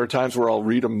 there are times where I'll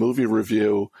read a movie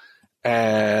review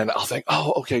And I'll think,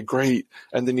 oh, okay, great.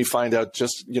 And then you find out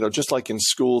just like in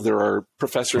school, there are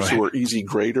professors who are easy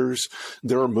graders.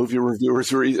 There are movie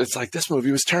reviewers who are, it's like, this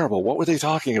movie was terrible. What were they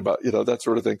talking about? That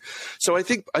sort of thing. So I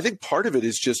think part of it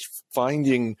is just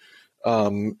finding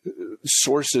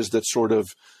sources that sort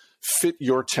of fit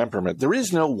your temperament. There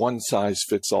is no one size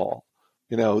fits all.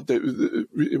 One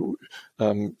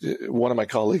of my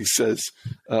colleagues says,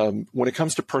 when it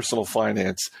comes to personal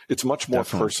finance, it's much more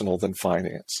personal than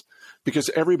finance, because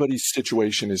everybody's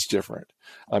situation is different.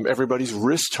 Everybody's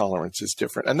risk tolerance is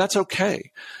different, and that's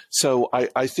okay. So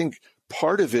I think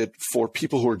part of it for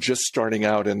people who are just starting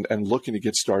out and looking to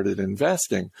get started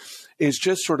investing is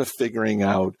just sort of figuring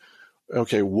out,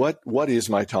 okay, what is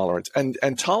my tolerance?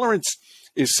 And tolerance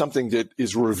is something that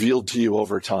is revealed to you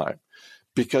over time.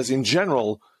 Because in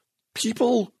general,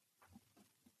 people,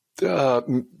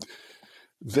 they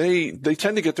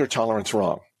tend to get their tolerance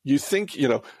wrong. You think,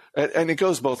 and it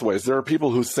goes both ways. There are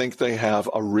people who think they have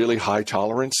a really high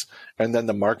tolerance, and then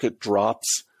the market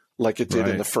drops like it did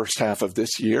in the first half of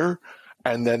this year,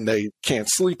 and then they can't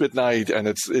sleep at night, and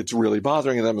it's really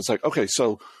bothering them. It's like, okay,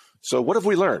 so what have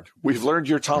we learned? We've learned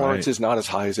your tolerance is not as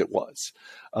high as it was.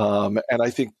 And I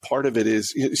think part of it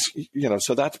is,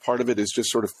 so that's part of it, is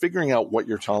just sort of figuring out what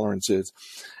your tolerance is.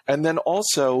 And then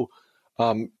also,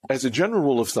 as a general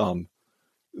rule of thumb,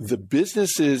 the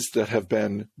businesses that have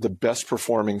been the best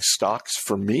performing stocks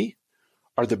for me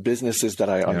are the businesses that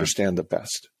I understand the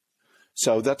best.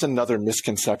 So that's another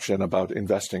misconception about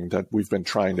investing that we've been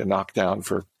trying to knock down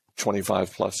for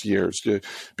 25 plus years,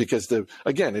 because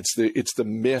it's the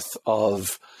myth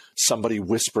of somebody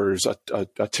whispers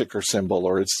a ticker symbol,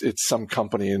 or it's some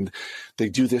company and they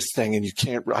do this thing and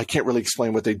I can't really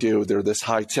explain what they do. They're this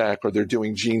high tech, or they're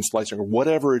doing gene splicing, or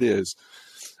whatever it is,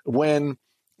 when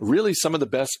really some of the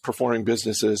best performing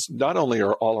businesses not only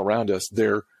are all around us,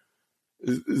 they're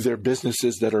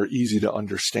businesses that are easy to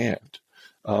understand.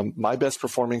 My best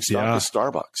performing stock is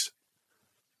Starbucks.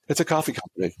 It's a coffee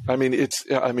company. It's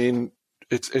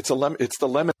the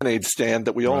lemonade stand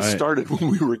that we all started when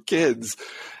we were kids,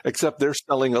 except they're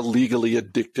selling a legally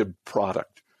addictive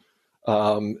product.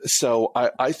 So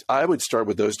I would start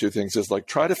with those two things, is like,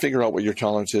 try to figure out what your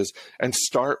tolerance is and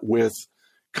start with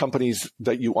companies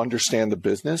that you understand the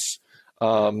business.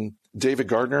 David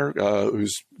Gardner,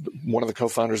 who's one of the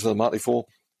co-founders of the Motley Fool,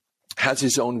 has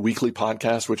his own weekly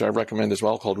podcast, which I recommend as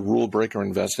well, called Rule Breaker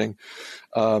Investing.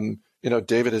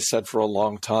 David has said for a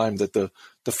long time that the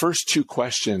first two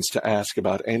questions to ask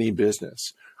about any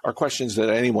business are questions that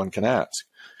anyone can ask.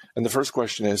 And the first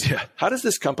question is, how does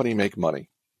this company make money?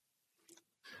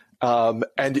 And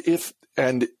if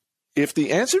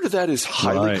the answer to that is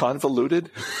highly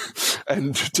convoluted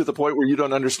and to the point where you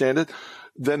don't understand it,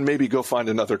 then maybe go find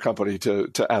another company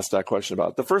to ask that question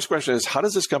about. The first question is, how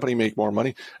does this company make more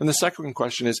money? And the second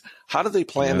question is, how do they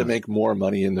plan to make more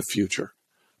money in the future?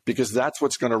 Because that's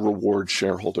what's going to reward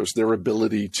shareholders, their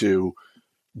ability to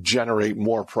generate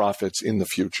more profits in the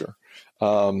future.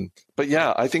 But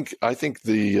yeah, I think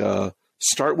the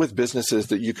start with businesses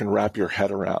that you can wrap your head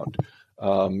around.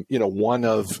 One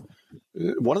of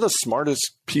the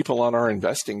smartest people on our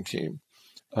investing team,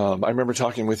 I remember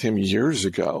talking with him years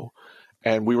ago,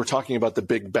 and we were talking about the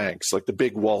big banks, like the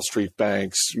big Wall Street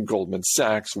banks, Goldman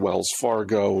Sachs, Wells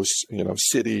Fargo,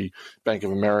 Citi, Bank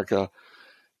of America.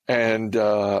 And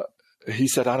he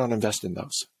said, I don't invest in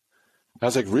those. I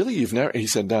was like, really? You've never? He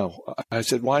said, no. I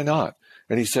said, why not?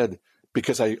 And he said,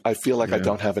 because I feel like I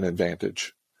don't have an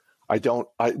advantage.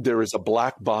 There is a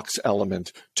black box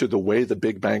element to the way the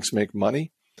big banks make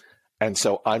money. And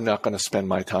so I'm not going to spend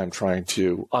my time trying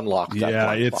to unlock that.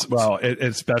 Yeah,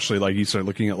 especially like you start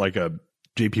looking at like a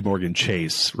JP Morgan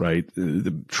Chase, right?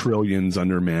 The trillions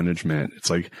under management. It's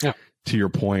like, to your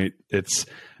point, it's,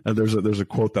 there's a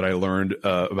quote that I learned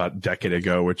about a decade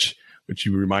ago, which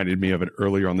you reminded me of it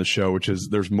earlier on the show, which is,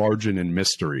 there's margin in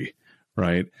mystery,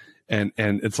 right? And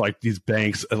it's like these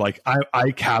banks, like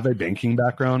I have a banking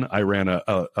background. I ran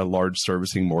a large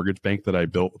servicing mortgage bank that I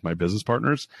built with my business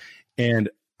partners. And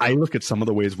I look at some of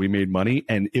the ways we made money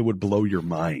and it would blow your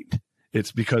mind.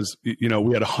 It's because, we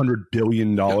had $100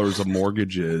 billion of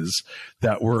mortgages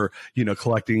that were,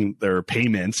 collecting their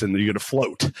payments, and you get a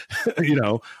float,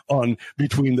 on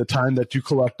between the time that you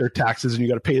collect their taxes and you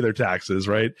got to pay their taxes.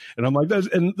 Right. And I'm like,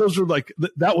 those are like,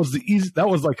 that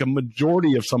was like a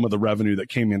majority of some of the revenue that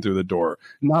came in through the door,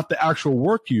 not the actual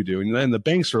work you do. And then the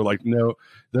banks are like, no,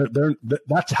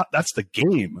 that's the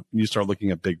game. When you start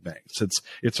looking at big banks,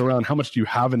 it's around how much do you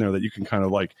have in there that you can kind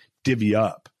of like divvy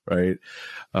up. Right.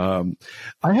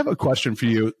 I have a question for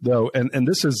you though. And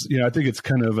this is, I think it's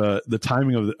kind of the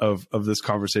timing of this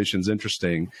conversation is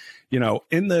interesting.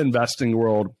 In the investing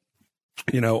world,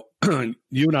 you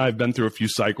and I have been through a few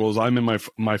cycles. I'm in my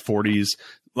 40s.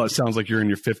 It sounds like you're in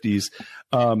your 50s.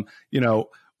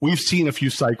 We've seen a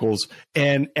few cycles,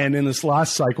 and in this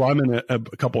last cycle, I'm in a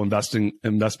couple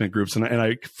investment groups, and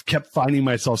I kept finding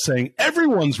myself saying,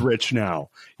 "Everyone's rich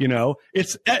now."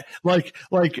 It's like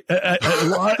a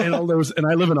lot. And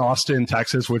I live in Austin,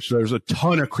 Texas, which there's a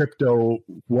ton of crypto.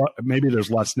 Maybe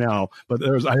there's less now, but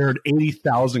I heard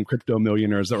 80,000 crypto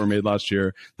millionaires that were made last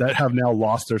year that have now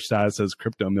lost their status as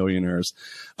crypto millionaires.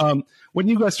 When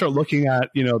you guys start looking at,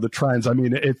 the trends, I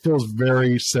mean, it feels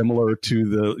very similar to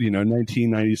the,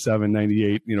 1997,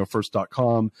 98,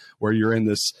 first.com, where you're in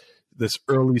this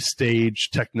early stage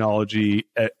technology.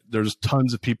 There's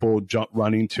tons of people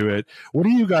running to it. What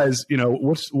do you guys,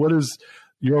 what is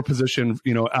your position,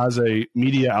 as a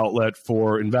media outlet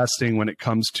for investing when it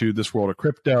comes to this world of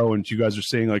crypto? And you guys are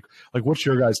seeing like what's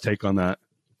your guys' take on that?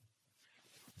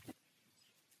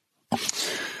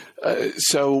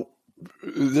 So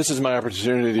this is my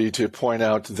opportunity to point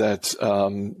out that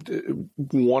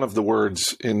one of the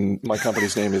words in my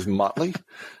company's name is motley,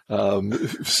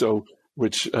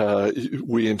 which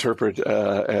we interpret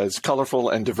as colorful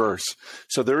and diverse.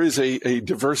 So there is a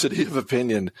diversity of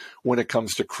opinion when it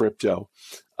comes to crypto.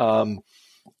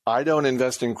 I don't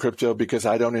invest in crypto because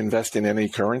I don't invest in any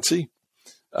currency.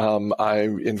 I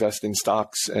invest in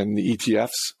stocks and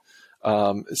ETFs.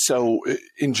 So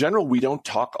in general, we don't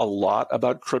talk a lot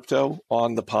about crypto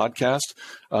on the podcast,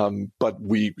 but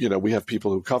we have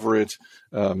people who cover it.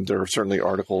 There are certainly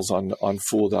articles on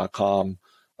Fool.com,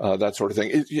 that sort of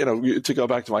thing. To go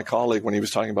back to my colleague when he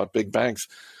was talking about big banks,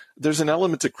 there's an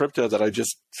element to crypto that I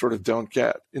just sort of don't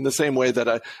get in the same way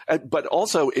that but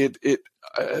also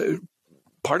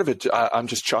part of it, I'm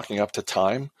just chalking up to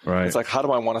time. Right. It's like, how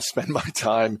do I want to spend my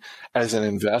time as an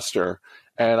investor?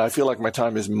 And I feel like my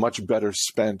time is much better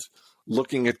spent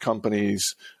looking at companies,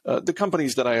 the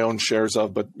companies that I own shares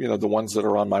of, but the ones that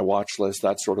are on my watch list,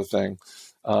 that sort of thing.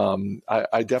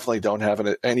 I definitely don't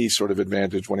have any sort of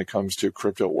advantage when it comes to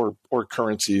crypto or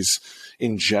currencies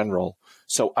in general.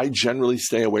 So I generally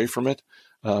stay away from it.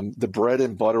 The bread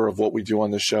and butter of what we do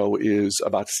on the show is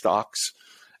about stocks.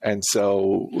 And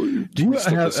so do you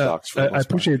have, I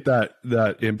appreciate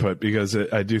that input, because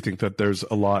I do think that there's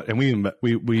a lot, and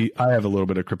I have a little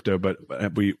bit of crypto, but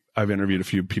I've interviewed a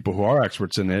few people who are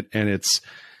experts in it, and it's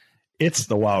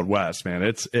the Wild West, man.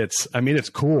 It's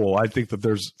cool. I think that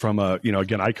there's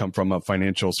again, I come from a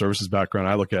financial services background.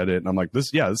 I look at it and I'm like,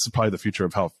 this is probably the future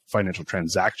of how financial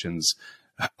transactions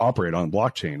operate on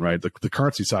blockchain, right? The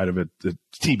currency side of it, the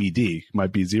TBD,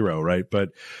 might be zero, right?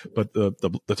 But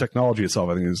the technology itself,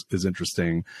 I think, is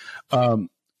interesting. Going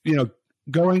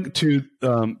to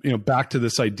back to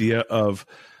this idea of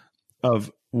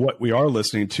what we are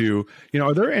listening to,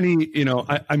 are there any,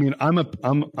 I'm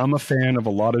a fan of a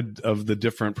lot of the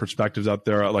different perspectives out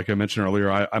there. Like I mentioned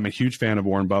earlier, I'm a huge fan of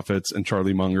Warren Buffett's and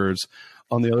Charlie Munger's.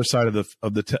 On the other side of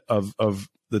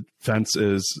the fence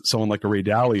is someone like a Ray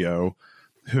Dalio,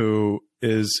 who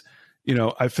is,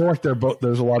 I feel like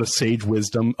there's a lot of sage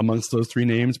wisdom amongst those three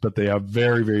names, but they have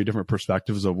very, very different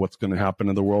perspectives of what's going to happen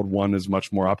in the world. One is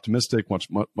much more optimistic, much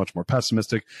more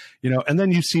pessimistic, and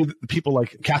then you see people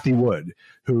like Cathie Wood,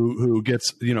 who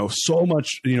gets, so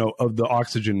much, of the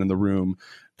oxygen in the room.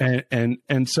 And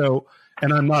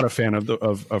I'm not a fan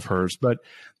of hers, but,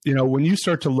 when you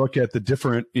start to look at the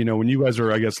different, when you guys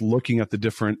are, I guess, looking at the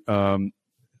different,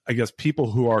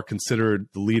 people who are considered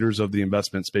the leaders of the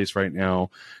investment space right now,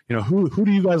 who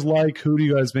do you guys like? Who do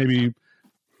you guys maybe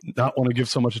not want to give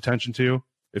so much attention to?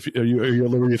 Are you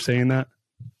at liberty of saying that?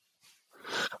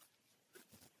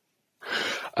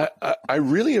 I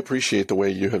really appreciate the way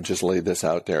you have just laid this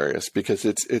out, Darius, because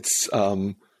it's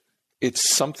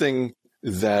something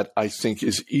that I think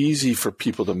is easy for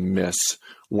people to miss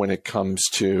when it comes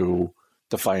to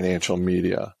the financial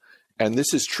media. And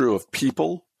this is true of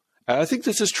people. And I think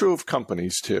this is true of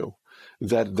companies too,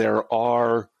 that there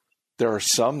are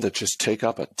some that just take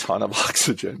up a ton of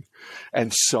oxygen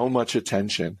and so much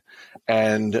attention.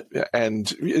 And to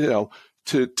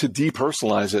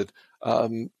depersonalize it,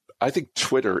 I think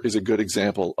Twitter is a good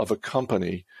example of a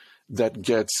company that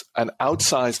gets an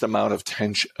outsized amount of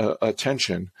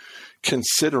attention,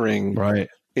 considering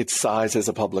its size as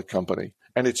a public company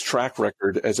and its track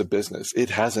record as a business. It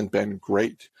hasn't been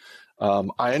great.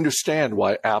 I understand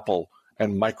why Apple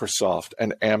and Microsoft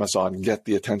and Amazon get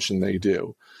the attention they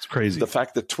do. It's crazy. The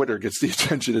fact that Twitter gets the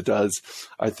attention it does,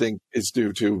 I think, is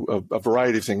due to a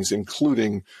variety of things,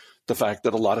 including the fact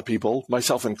that a lot of people,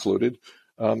 myself included,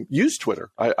 use Twitter.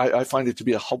 I find it to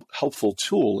be a helpful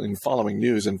tool in following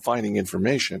news and finding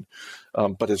information.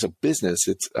 But as a business,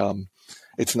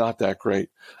 it's not that great.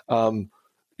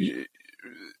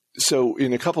 So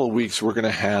in a couple of weeks, we're going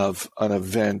to have an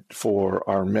event for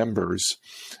our members.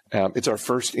 It's our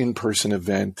first in-person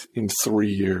event in 3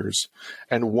 years.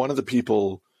 And one of the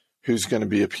people who's going to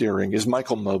be appearing is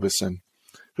Michael Mauboussin,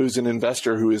 who's an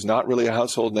investor who is not really a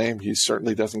household name. He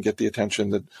certainly doesn't get the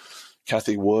attention that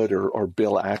Cathie Wood or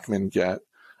Bill Ackman get.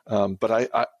 But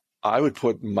I would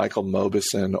put Michael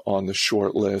Mauboussin on the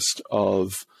short list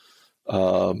of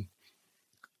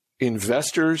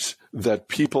investors that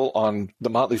people on the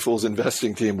Motley Fool's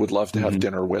investing team would love to have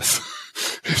dinner with,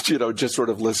 just sort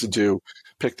of listen to,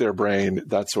 pick their brain,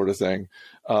 that sort of thing.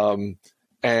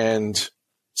 And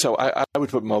so I would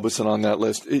put Mauboussin on that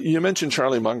list. You mentioned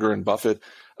Charlie Munger and Buffett.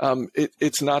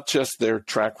 It's not just their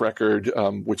track record,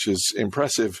 which is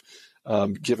impressive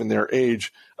given their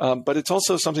age, but it's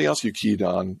also something else you keyed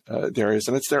on, Darius,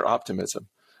 and it's their optimism.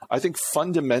 I think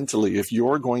fundamentally, if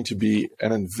you're going to be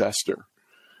an investor,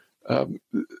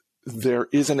 there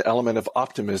is an element of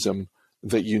optimism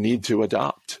that you need to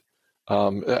adopt.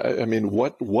 I mean,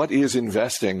 what is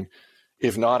investing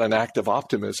if not an act of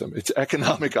optimism? It's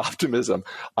economic optimism.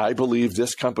 I believe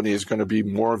this company is going to be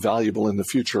more valuable in the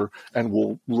future and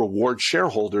will reward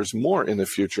shareholders more in the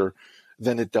future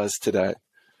than it does today.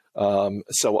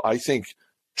 So I think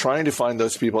trying to find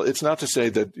those people, it's not to say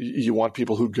that you want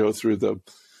people who go through the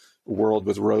world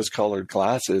with rose-colored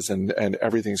glasses and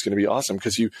everything's going to be awesome,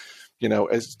 because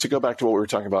as to go back to what we were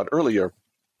talking about earlier,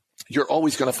 you're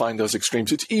always going to find those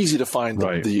extremes. It's easy to find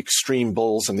the extreme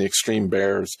bulls and the extreme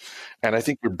bears. And I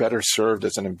think you're better served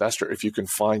as an investor if you can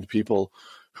find people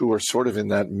who are sort of in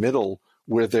that middle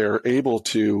where they're able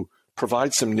to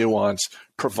provide some nuance,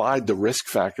 provide the risk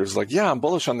factors like, yeah, I'm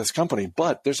bullish on this company,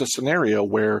 but there's a scenario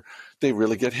where they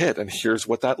really get hit, and here's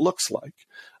what that looks like.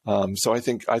 So I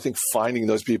think finding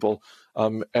those people,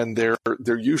 and they're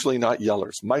usually not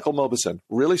yellers. Michael Mauboussin,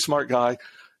 really smart guy.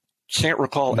 Can't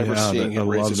recall ever seeing him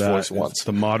raise his voice once. It's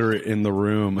the moderate in the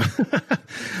room.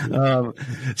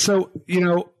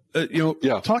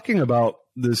 Talking about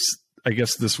this, I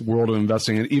guess, this world of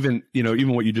investing, and even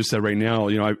what you just said right now,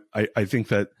 I think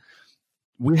that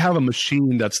we have a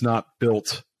machine that's not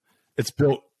built. It's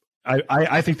built.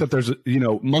 I think that there's,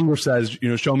 Munger says,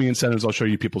 show me incentives, I'll show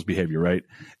you people's behavior, right?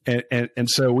 And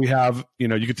so we have, you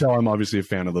can tell I'm obviously a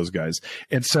fan of those guys.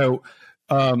 And so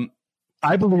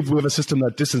I believe we have a system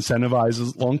that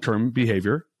disincentivizes long-term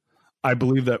behavior. I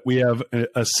believe that we have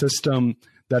a system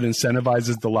that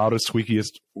incentivizes the loudest,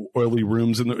 squeakiest, oily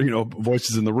rooms and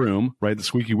voices in the room, right? The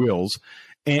squeaky wheels,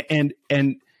 and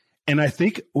I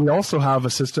think we also have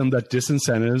a system that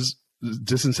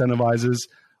disincentivizes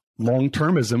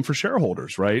long-termism for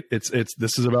shareholders, right? This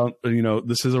is around,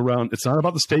 it's not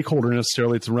about the stakeholder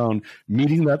necessarily. It's around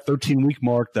meeting that 13-week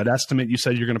mark, that estimate you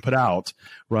said you're going to put out,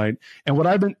 right? And what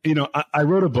I've been, I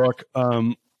wrote a book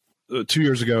 2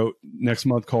 years ago next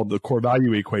month called The Core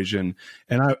Value Equation.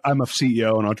 And I'm a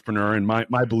CEO and entrepreneur. And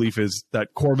my belief is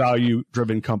that core value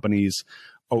driven companies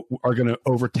are going to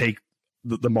overtake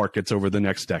the markets over the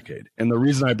next decade. And the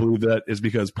reason I believe that is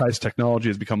because price technology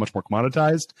has become much more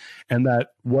commoditized, and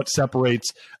that what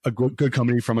separates a good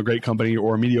company from a great company,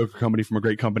 or a mediocre company from a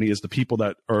great company, is the people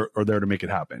that are there to make it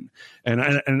happen.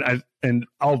 And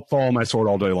I'll follow my sword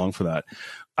all day long for that.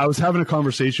 I was having a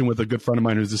conversation with a good friend of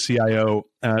mine who's the CIO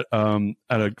at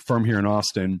a firm here in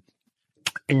Austin.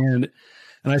 And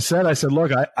I said,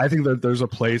 look, I think that there's a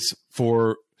place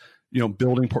for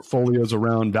building portfolios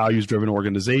around values-driven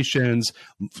organizations.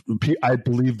 I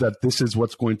believe that this is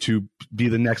what's going to be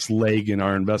the next leg in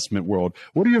our investment world.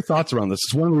 What are your thoughts around this?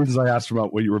 It's one of the reasons I asked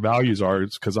about what your values are.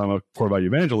 It's because I'm a core value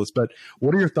evangelist. But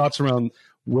what are your thoughts around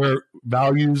where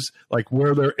values,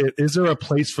 is there a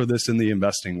place for this in the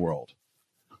investing world?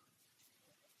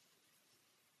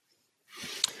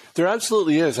 There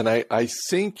absolutely is. And I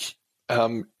think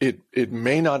it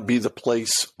may not be the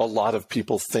place a lot of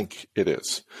people think it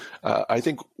is. I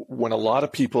think when a lot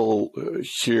of people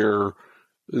hear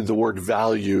the word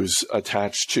values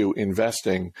attached to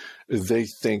investing, they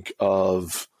think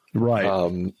of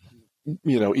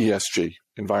ESG,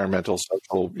 environmental,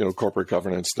 social, corporate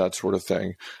governance, that sort of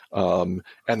thing, and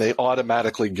they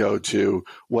automatically go to,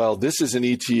 well, this is an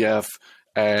ETF,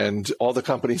 and all the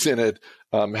companies in it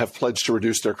have pledged to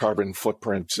reduce their carbon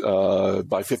footprint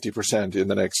by 50% in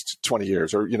the next 20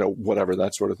 years, or whatever,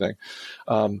 that sort of thing.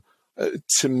 To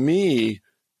me,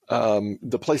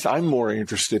 the place I'm more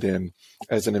interested in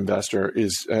as an investor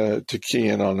is to key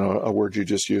in on a word you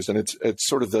just used, and it's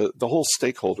sort of the whole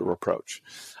stakeholder approach.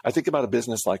 I think about a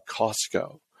business like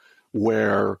Costco,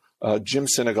 where Jim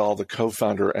Sinegal, the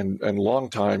co-founder and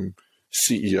longtime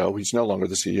CEO, he's no longer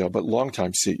the CEO, but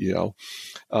longtime CEO,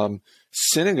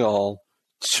 Sinegal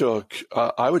took,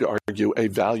 I would argue, a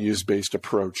values-based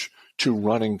approach to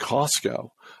running Costco.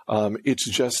 It's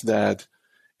just that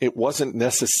it wasn't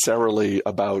necessarily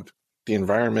about the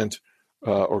environment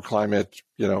or climate,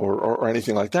 or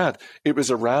anything like that. It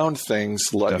was around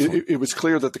things like it was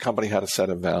clear that the company had a set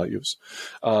of values.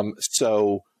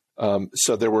 So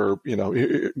there were,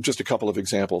 just a couple of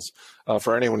examples.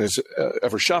 For anyone who's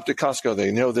ever shopped at Costco,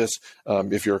 they know this.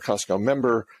 If you're a Costco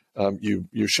member,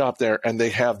 you shop there, and they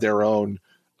have their own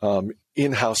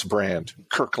in-house brand,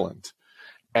 Kirkland.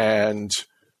 And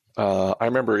I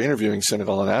remember interviewing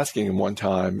Senegal and asking him one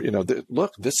time,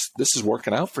 look, this is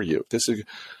working out for you. This is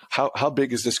how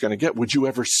big is this going to get? Would you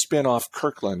ever spin off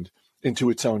Kirkland into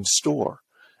its own store?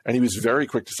 And he was very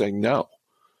quick to say no,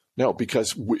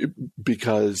 because we're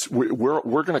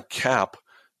going to cap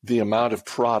the amount of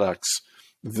products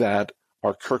that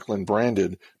are Kirkland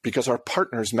branded because our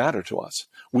partners matter to us.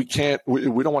 We don't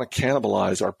want to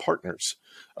cannibalize our partners.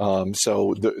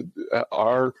 So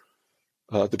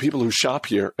the people who shop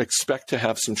here expect to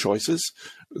have some choices.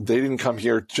 They didn't come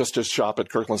here just to shop at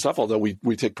Kirkland stuff, although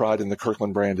we take pride in the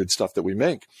Kirkland branded stuff that we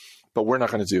make, but we're not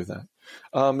going to do that.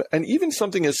 And even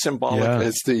something as symbolic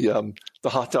as the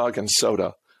hot dog and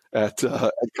soda at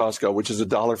Costco, which is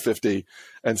 $1.50.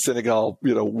 And Senegal,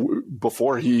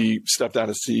 before he stepped down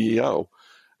as CEO,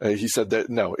 he said that,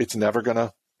 no, it's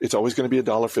always going to be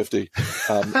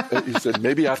 $1.50. He said,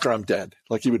 maybe after I'm dead.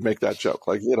 Like, he would make that joke.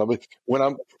 Like, when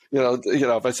I'm,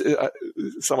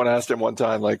 if someone asked him one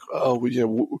time, like,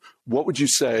 what would you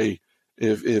say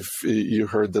if you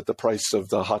heard that the price of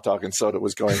the hot dog and soda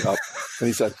was going up? And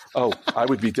he said, oh, I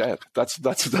would be dead.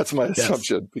 That's my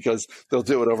assumption, because they'll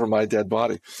do it over my dead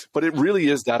body. But it really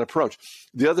is that approach.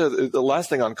 The last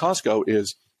thing on Costco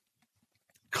is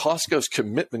Costco's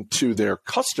commitment to their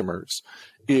customers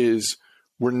is,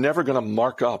 we're never going to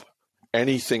mark up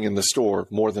anything in the store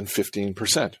more than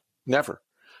 15%. Never.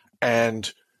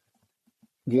 And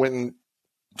when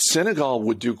Senegal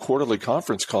would do quarterly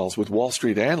conference calls with Wall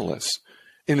Street analysts,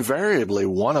 invariably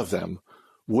one of them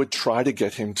would try to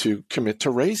get him to commit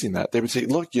to raising that. They would say,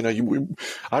 look,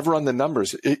 I've run the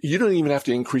numbers. You don't even have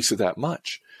to increase it that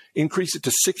much. Increase it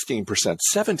to 16%,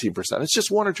 17%. It's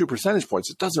just 1 or 2 percentage points.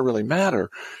 It doesn't really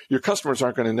matter. Your customers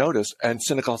aren't going to notice. And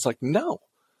Senegal's like, no,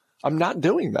 I'm not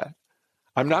doing that.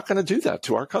 I'm not going to do that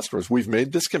to our customers. We've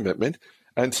made this commitment.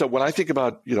 And so when I think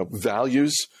about,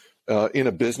 values in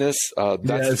a business,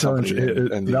 that's the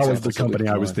company. That was the company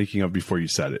I was thinking of before you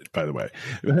said it, by the way.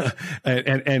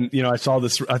 and I saw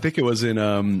this, I think it was in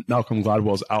Malcolm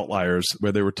Gladwell's Outliers,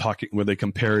 where they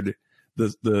compared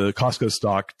the Costco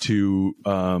stock to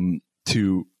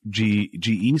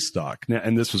GE stock. Now,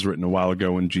 and this was written a while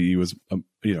ago when GE was,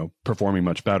 performing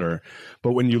much better.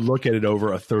 But when you look at it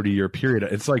over a 30-year period,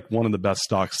 it's like one of the best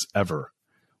stocks ever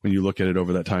when you look at it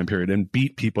over that time period, and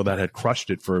beat people that had crushed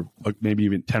it for maybe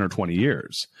even 10 or 20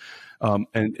 years. And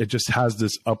it just has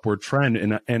this upward trend.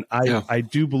 And I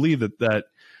do believe that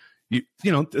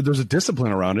there's a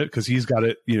discipline around it, because he's got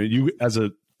it, you as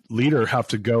a leader have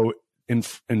to go and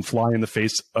fly in the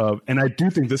face of, and I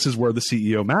do think this is where the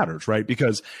CEO matters, right?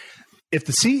 Because if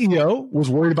the CEO was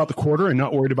worried about the quarter and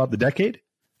not worried about the decade,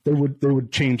 they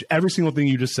would change every single thing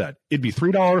you just said. It'd be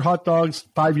 $3 hot dogs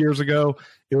 5 years ago.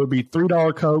 It would be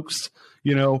 $3 Cokes.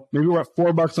 Maybe we're at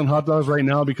 $4 on hot dogs right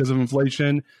now because of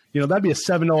inflation. That'd be a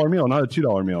 $7 meal, not a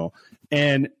 $2 meal.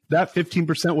 And that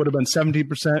 15% would have been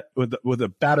 17% with a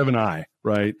bat of an eye,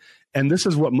 right? And this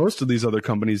is what most of these other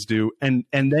companies do. And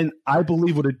then I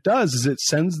believe what it does is it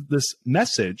sends this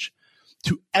message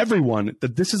to everyone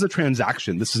that this is a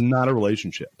transaction. This is not a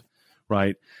relationship,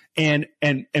 right? And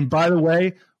by the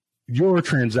way, you're a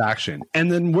transaction. And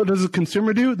then what does the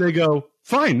consumer do? They go,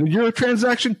 fine, you're a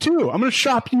transaction too. I'm going to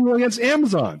shop you against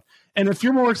Amazon. And if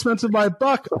you're more expensive by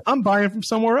 $1, I'm buying from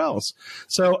somewhere else.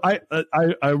 So I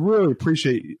really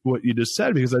appreciate what you just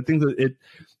said, because I think that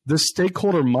this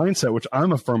stakeholder mindset, which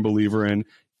I'm a firm believer in,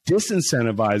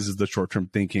 disincentivizes the short-term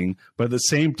thinking, but at the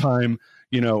same time,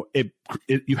 you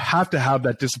have to have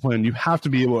that discipline. You have to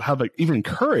be able to have even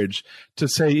courage to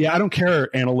say, yeah, I don't care,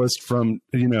 analyst from,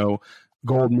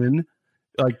 Goldman,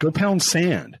 go pound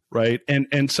sand. Right.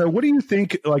 And so what do you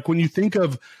think, when you think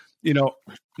of,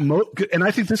 and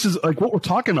I think this is what we're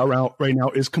talking about right now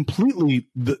is completely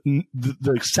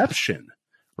the exception,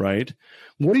 right?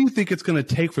 What do you think it's going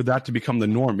to take for that to become the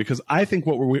norm? Because I think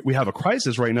we have a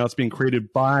crisis right now. It's being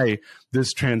created by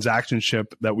this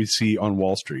transactionship that we see on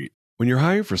Wall Street. When you're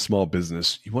hiring for small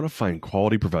business, you want to find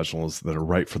quality professionals that are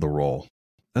right for the role.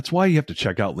 That's why you have to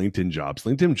check out LinkedIn Jobs.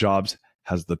 LinkedIn Jobs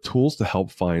has the tools to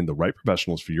help find the right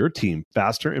professionals for your team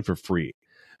faster and for free.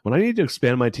 When I needed to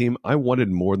expand my team, I wanted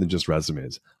more than just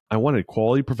resumes. I wanted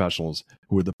quality professionals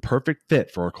who were the perfect fit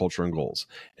for our culture and goals.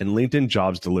 And LinkedIn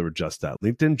Jobs delivered just that.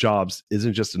 LinkedIn Jobs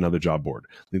isn't just another job board.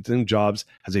 LinkedIn Jobs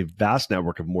has a vast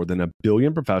network of more than 1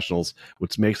 billion professionals,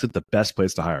 which makes it the best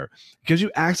place to hire. It gives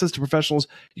you access to professionals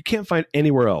you can't find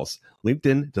anywhere else.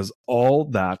 LinkedIn does all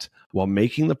that while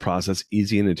making the process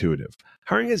easy and intuitive.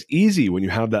 Hiring is easy when you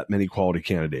have that many quality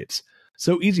candidates.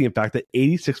 So easy, in fact, that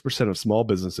 86% of small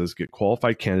businesses get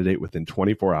qualified candidate within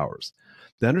 24 hours.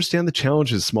 They understand the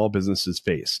challenges small businesses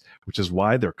face, which is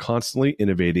why they're constantly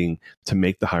innovating to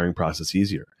make the hiring process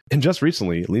easier. And just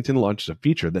recently, LinkedIn launched a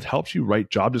feature that helps you write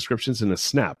job descriptions in a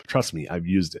snap. Trust me, I've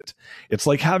used it. It's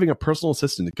like having a personal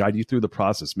assistant to guide you through the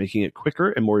process, making it quicker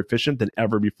and more efficient than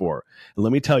ever before. And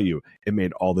let me tell you, it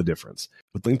made all the difference.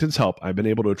 With LinkedIn's help, I've been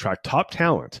able to attract top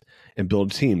talent and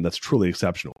build a team that's truly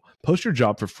exceptional. Post your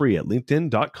job for free at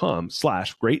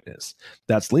linkedin.com/greatness.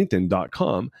 That's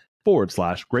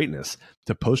linkedin.com/greatness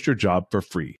to post your job for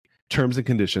free. Terms and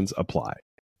conditions apply.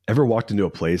 Ever walked into a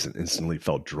place and instantly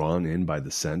felt drawn in by the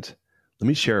scent? Let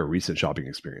me share a recent shopping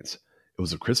experience. It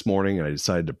was a crisp morning and I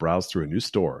decided to browse through a new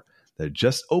store that had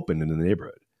just opened in the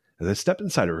neighborhood. As I stepped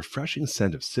inside, a refreshing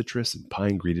scent of citrus and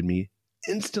pine greeted me,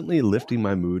 instantly lifting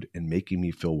my mood and making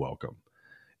me feel welcome.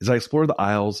 As I explored the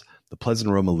aisles, the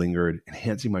pleasant aroma lingered,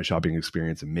 enhancing my shopping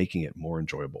experience and making it more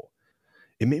enjoyable.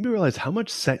 It made me realize how much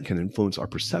scent can influence our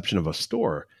perception of a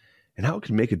store and how it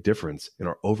can make a difference in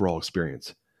our overall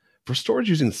experience. For stores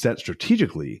using scent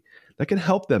strategically, that can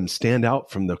help them stand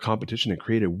out from the competition and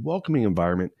create a welcoming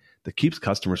environment that keeps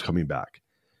customers coming back.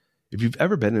 If you've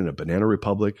ever been in a Banana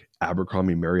Republic,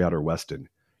 Abercrombie, Marriott, or Westin,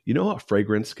 you know how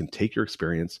fragrance can take your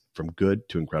experience from good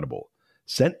to incredible.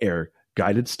 Scent Air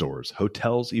guided stores,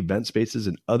 hotels, event spaces,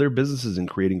 and other businesses in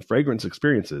creating fragrance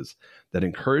experiences that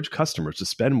encourage customers to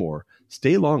spend more,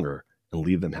 stay longer, and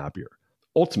leave them happier,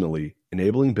 ultimately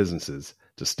enabling businesses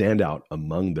to stand out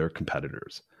among their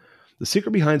competitors. The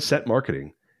secret behind scent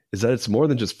marketing is that it's more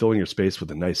than just filling your space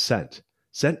with a nice scent.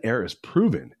 Scent Air is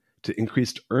proven to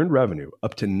increase earned revenue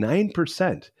up to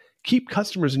 9%, keep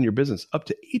customers in your business up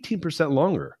to 18%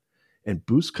 longer, and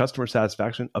boost customer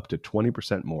satisfaction up to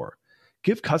 20% more.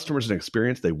 Give customers an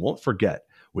experience they won't forget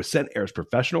with Scent Air's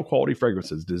professional quality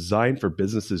fragrances designed for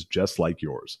businesses just like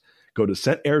yours. Go to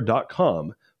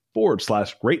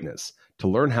scentair.com/greatness to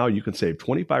learn how you can save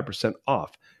 25%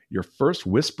 off your first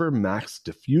Whisper Max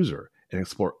diffuser and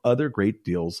explore other great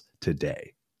deals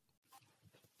today.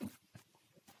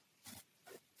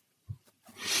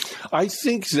 I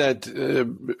think that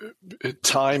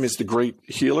time is the great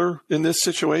healer in this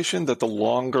situation, that the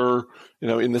longer,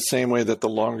 in the same way that the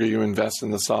longer you invest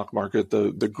in the stock market,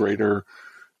 the greater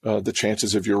the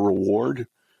chances of your reward.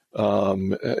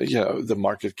 The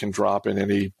market can drop in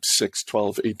any 6,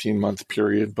 12, 18-month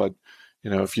period, but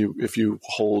if you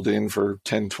hold in for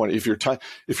 10, 20, if your time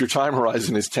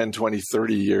horizon is 10, 20,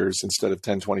 30 years instead of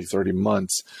 10, 20, 30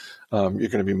 months, you're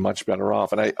going to be much better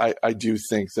off. And I do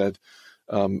think that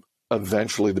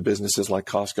eventually the businesses like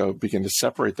Costco begin to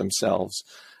separate themselves,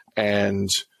 and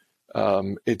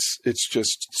it's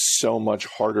just so much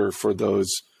harder for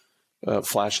those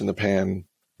flash in the pan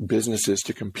businesses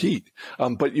to compete.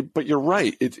 But you're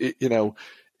right.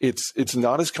 It's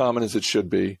not as common as it should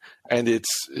be, and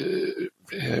it's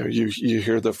you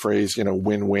hear the phrase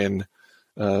win-win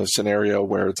scenario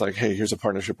where it's like, hey, here's a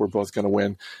partnership we're both going to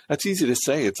win. That's easy to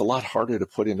say. It's a lot harder to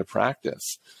put into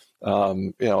practice. I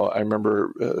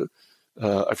remember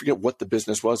I forget what the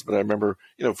business was, but I remember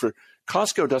for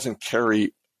Costco doesn't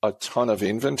carry a ton of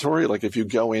inventory. Like if you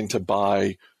go in to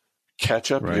buy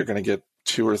ketchup, right, you're going to get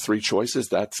 2 or 3 choices.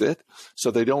 That's it.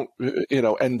 So they don't,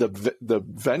 and the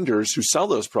vendors who sell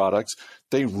those products,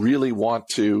 they really want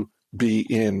to be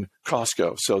in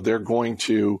Costco. So they're going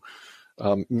to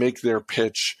make their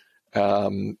pitch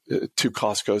to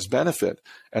Costco's benefit.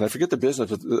 And I forget the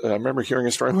business, but I remember hearing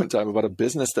a story one time about a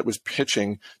business that was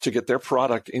pitching to get their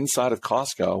product inside of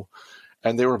Costco,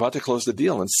 and they were about to close the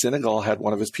deal. And Senegal had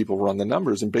one of his people run the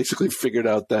numbers and basically figured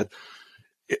out that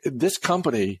this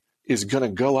company is going to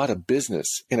go out of business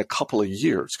in a couple of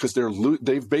years because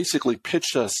they've basically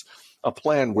pitched us a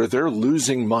plan where they're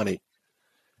losing money.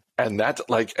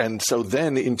 And so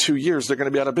then in 2 years, they're going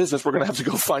to be out of business. We're going to have to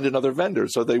go find another vendor.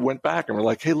 So they went back and were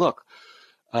like, hey, look,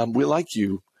 we like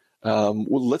you.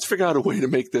 Well, let's figure out a way to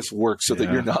make this work so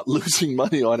that you're not losing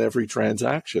money on every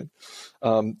transaction.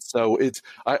 So it's,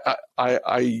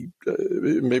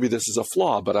 maybe this is a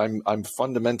flaw, but I'm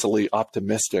fundamentally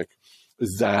optimistic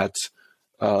that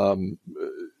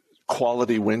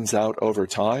quality wins out over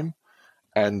time,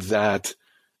 and that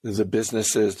the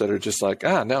businesses that are just like,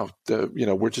 no,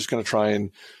 we're just going to try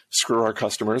and screw our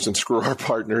customers and screw our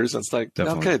partners. And it's like,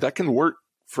 Definitely. okay, that can work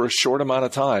for a short amount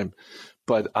of time,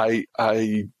 but I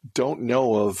don't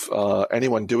know of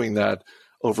anyone doing that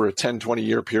over a 10,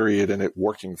 20-year period and it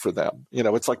working for them.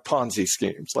 It's like Ponzi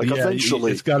schemes. Like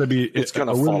eventually it's got to be, it's going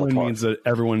to fall fall apart. Means that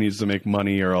everyone needs to make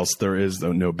money or else there is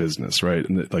no business, right?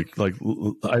 And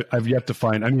I've yet to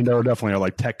find, there definitely are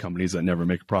like tech companies that never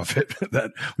make a profit that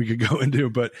we could go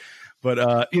into, but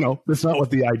that's not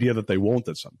what the idea that they won't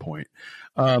at some point.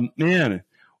 Man,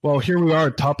 well, here we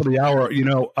are, top of the hour.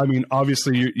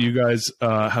 Obviously, you guys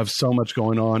have so much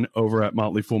going on over at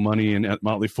Motley Fool Money and at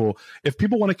Motley Fool. If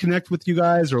people want to connect with you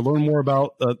guys or learn more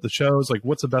about the shows, like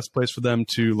what's the best place for them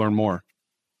to learn more?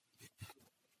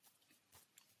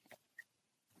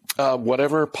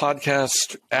 Whatever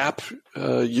podcast app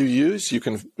you use, you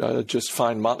can just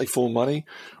find Motley Fool Money,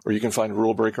 or you can find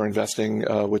Rule Breaker Investing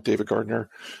with David Gardner.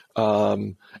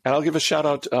 And I'll give a shout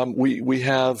out. We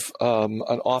have an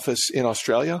office in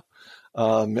Australia,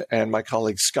 and my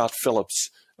colleague Scott Phillips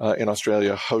in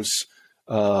Australia hosts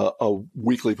a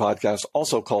weekly podcast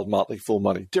also called Motley Fool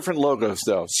Money. Different logos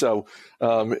though. So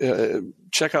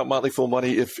check out Motley Fool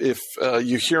Money. If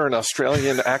you hear an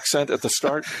Australian accent at the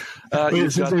start,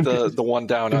 you've got the one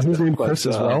down. Is his name Chris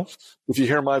as well? If you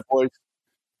hear my voice.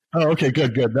 Oh, okay,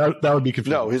 good. That would be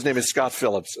confusing. No, his name is Scott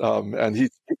Phillips.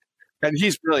 And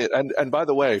he's brilliant. And by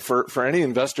the way, for any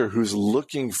investor who's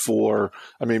looking for,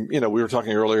 we were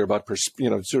talking earlier about,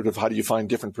 sort of how do you find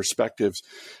different perspectives?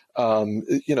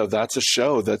 That's a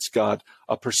show that's got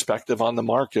a perspective on the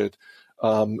market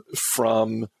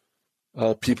from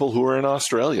people who are in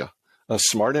Australia,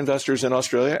 smart investors in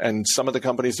Australia. And some of the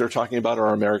companies they're talking about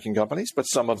are American companies, but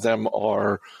some of them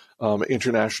are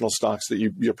international stocks that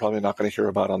you're probably not going to hear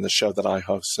about on the show that I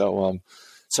host. So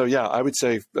yeah, I would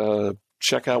say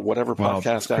check out whatever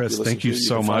podcast app Chris, you listen thank you to.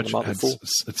 so much.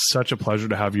 It's such a pleasure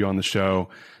to have you on the show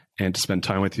and to spend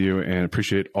time with you, and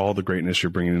appreciate all the greatness you're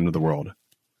bringing into the world.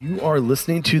 You are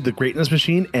listening to The Greatness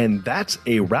Machine, and that's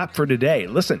a wrap for today.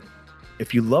 Listen,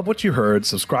 if you love what you heard,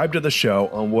 subscribe to the show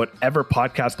on whatever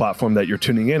podcast platform that you're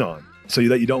tuning in on so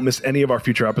that you don't miss any of our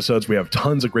future episodes. We have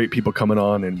tons of great people coming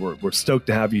on, and we're stoked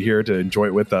to have you here to enjoy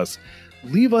it with us.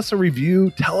 Leave us a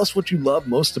review. Tell us what you love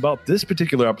most about this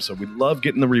particular episode. We love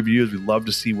getting the reviews. We love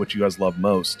to see what you guys love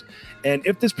most. And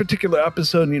if this particular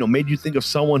episode, made you think of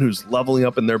someone who's leveling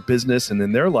up in their business and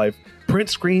in their life, print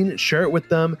screen, share it with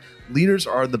them. Leaders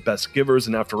are the best givers.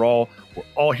 And after all, we're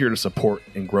all here to support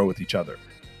and grow with each other.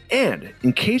 And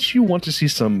in case you want to see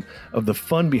some of the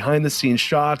fun behind the scenes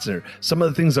shots or some of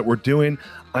the things that we're doing,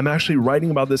 I'm actually writing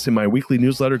about this in my weekly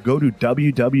newsletter. Go to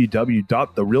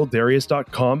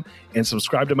www.therealdarius.com and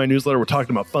subscribe to my newsletter. We're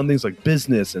talking about fun things like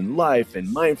business and life and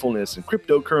mindfulness and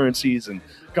cryptocurrencies and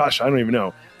gosh, I don't even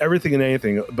know, everything and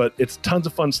anything, but it's tons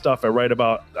of fun stuff I write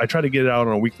about. I try to get it out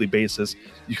on a weekly basis.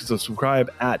 You can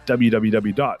subscribe at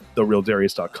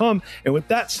www.therealdarius.com. And with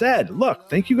that said, look,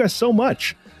 thank you guys so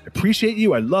much. I appreciate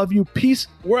you. I love you. Peace.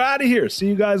 We're out of here. See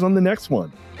you guys on the next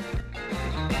one.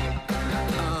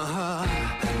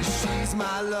 She's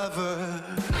my lover.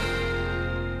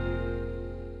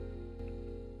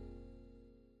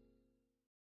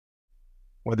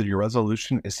 Whether your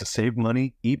resolution is to save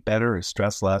money, eat better, or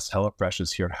stress less, HelloFresh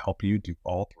is here to help you do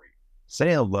all three.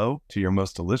 Say hello to your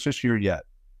most delicious year yet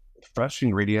with fresh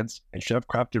ingredients and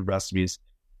chef-crafted recipes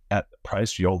at the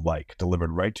price you'll like,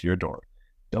 delivered right to your door.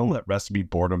 Don't let recipe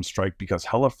boredom strike because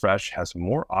HelloFresh has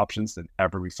more options than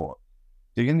ever before.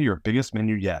 Dig into your biggest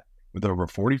menu yet with over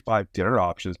 45 dinner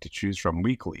options to choose from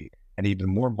weekly and even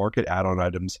more market add-on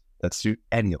items that suit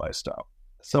any lifestyle.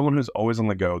 As someone who's always on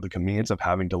the go, the convenience of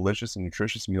having delicious and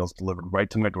nutritious meals delivered right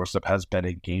to my doorstep has been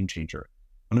a game changer.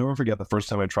 I'll never forget the first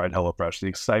time I tried HelloFresh, the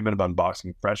excitement of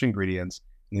unboxing fresh ingredients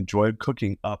and the joy of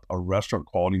cooking up a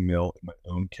restaurant-quality meal in my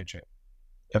own kitchen.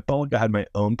 It felt like I had my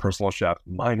own personal chef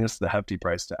minus the hefty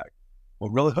price tag.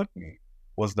 What really hooked me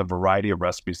was the variety of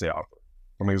recipes they offer.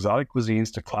 From exotic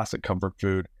cuisines to classic comfort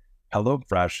food,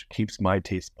 HelloFresh keeps my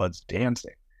taste buds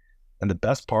dancing. And the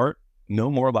best part, no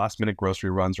more last-minute grocery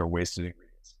runs or wasted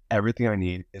ingredients. Everything I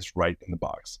need is right in the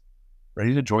box.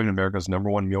 Ready to join America's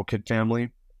 #1 meal kit family?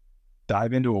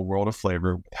 Dive into a world of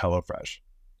flavor with HelloFresh.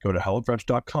 Go to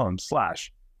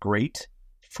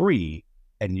HelloFresh.com/greatfree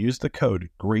and use the code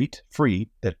GREATFREE,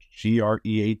 that's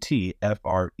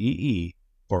GREATFREE,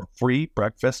 for free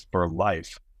breakfast for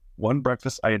life. One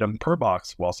breakfast item per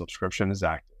box while subscription is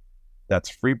active. That's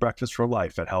free breakfast for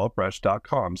life at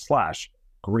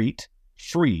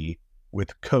HelloFresh.com/greatfree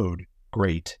with code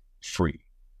GREATFREE.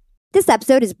 This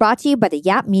episode is brought to you by the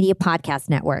Yap Media Podcast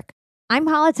Network. I'm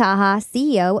Hala Taha,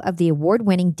 CEO of the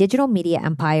award-winning digital media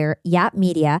empire, Yap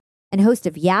Media, and host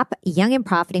of Yap Young and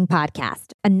Profiting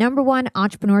Podcast, a #1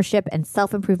 entrepreneurship and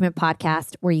self-improvement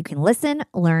podcast where you can listen,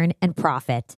 learn, and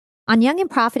profit. On Young and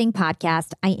Profiting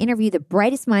Podcast, I interview the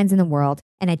brightest minds in the world,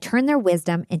 and I turn their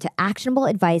wisdom into actionable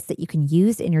advice that you can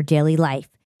use in your daily life.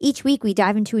 Each week, we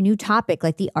dive into a new topic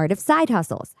like the art of side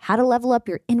hustles, how to level up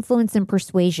your influence and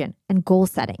persuasion, and goal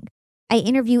setting. I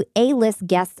interview A-list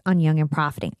guests on Young and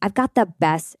Profiting. I've got the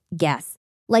best guests,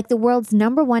 like the world's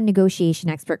 #1 negotiation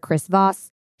expert, Chris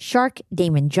Voss, Shark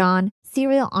Damon John,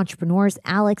 serial entrepreneurs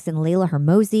Alex and Layla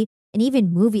Hermosi, and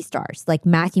even movie stars like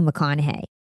Matthew McConaughey.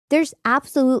 There's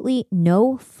absolutely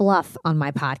no fluff on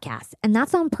my podcast, and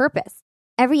that's on purpose.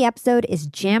 Every episode is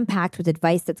jam-packed with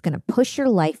advice that's going to push your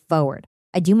life forward.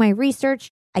 I do my research,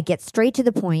 I get straight to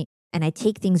the point, and I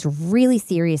take things really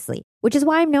seriously, which is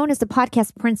why I'm known as the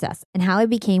podcast princess and how I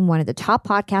became one of the top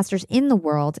podcasters in the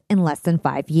world in less than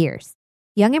 5 years.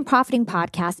 Young and Profiting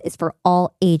Podcast is for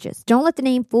all ages. Don't let the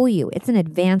name fool you. It's an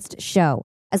advanced show.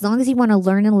 As long as you want to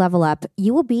learn and level up,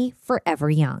 you will be forever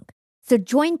young. So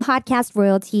join Podcast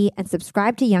Royalty and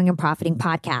subscribe to Young and Profiting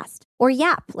Podcast, or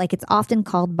Yap, like it's often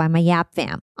called by my Yap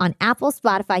fam, on Apple,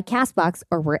 Spotify, CastBox,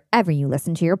 or wherever you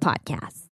listen to your podcasts.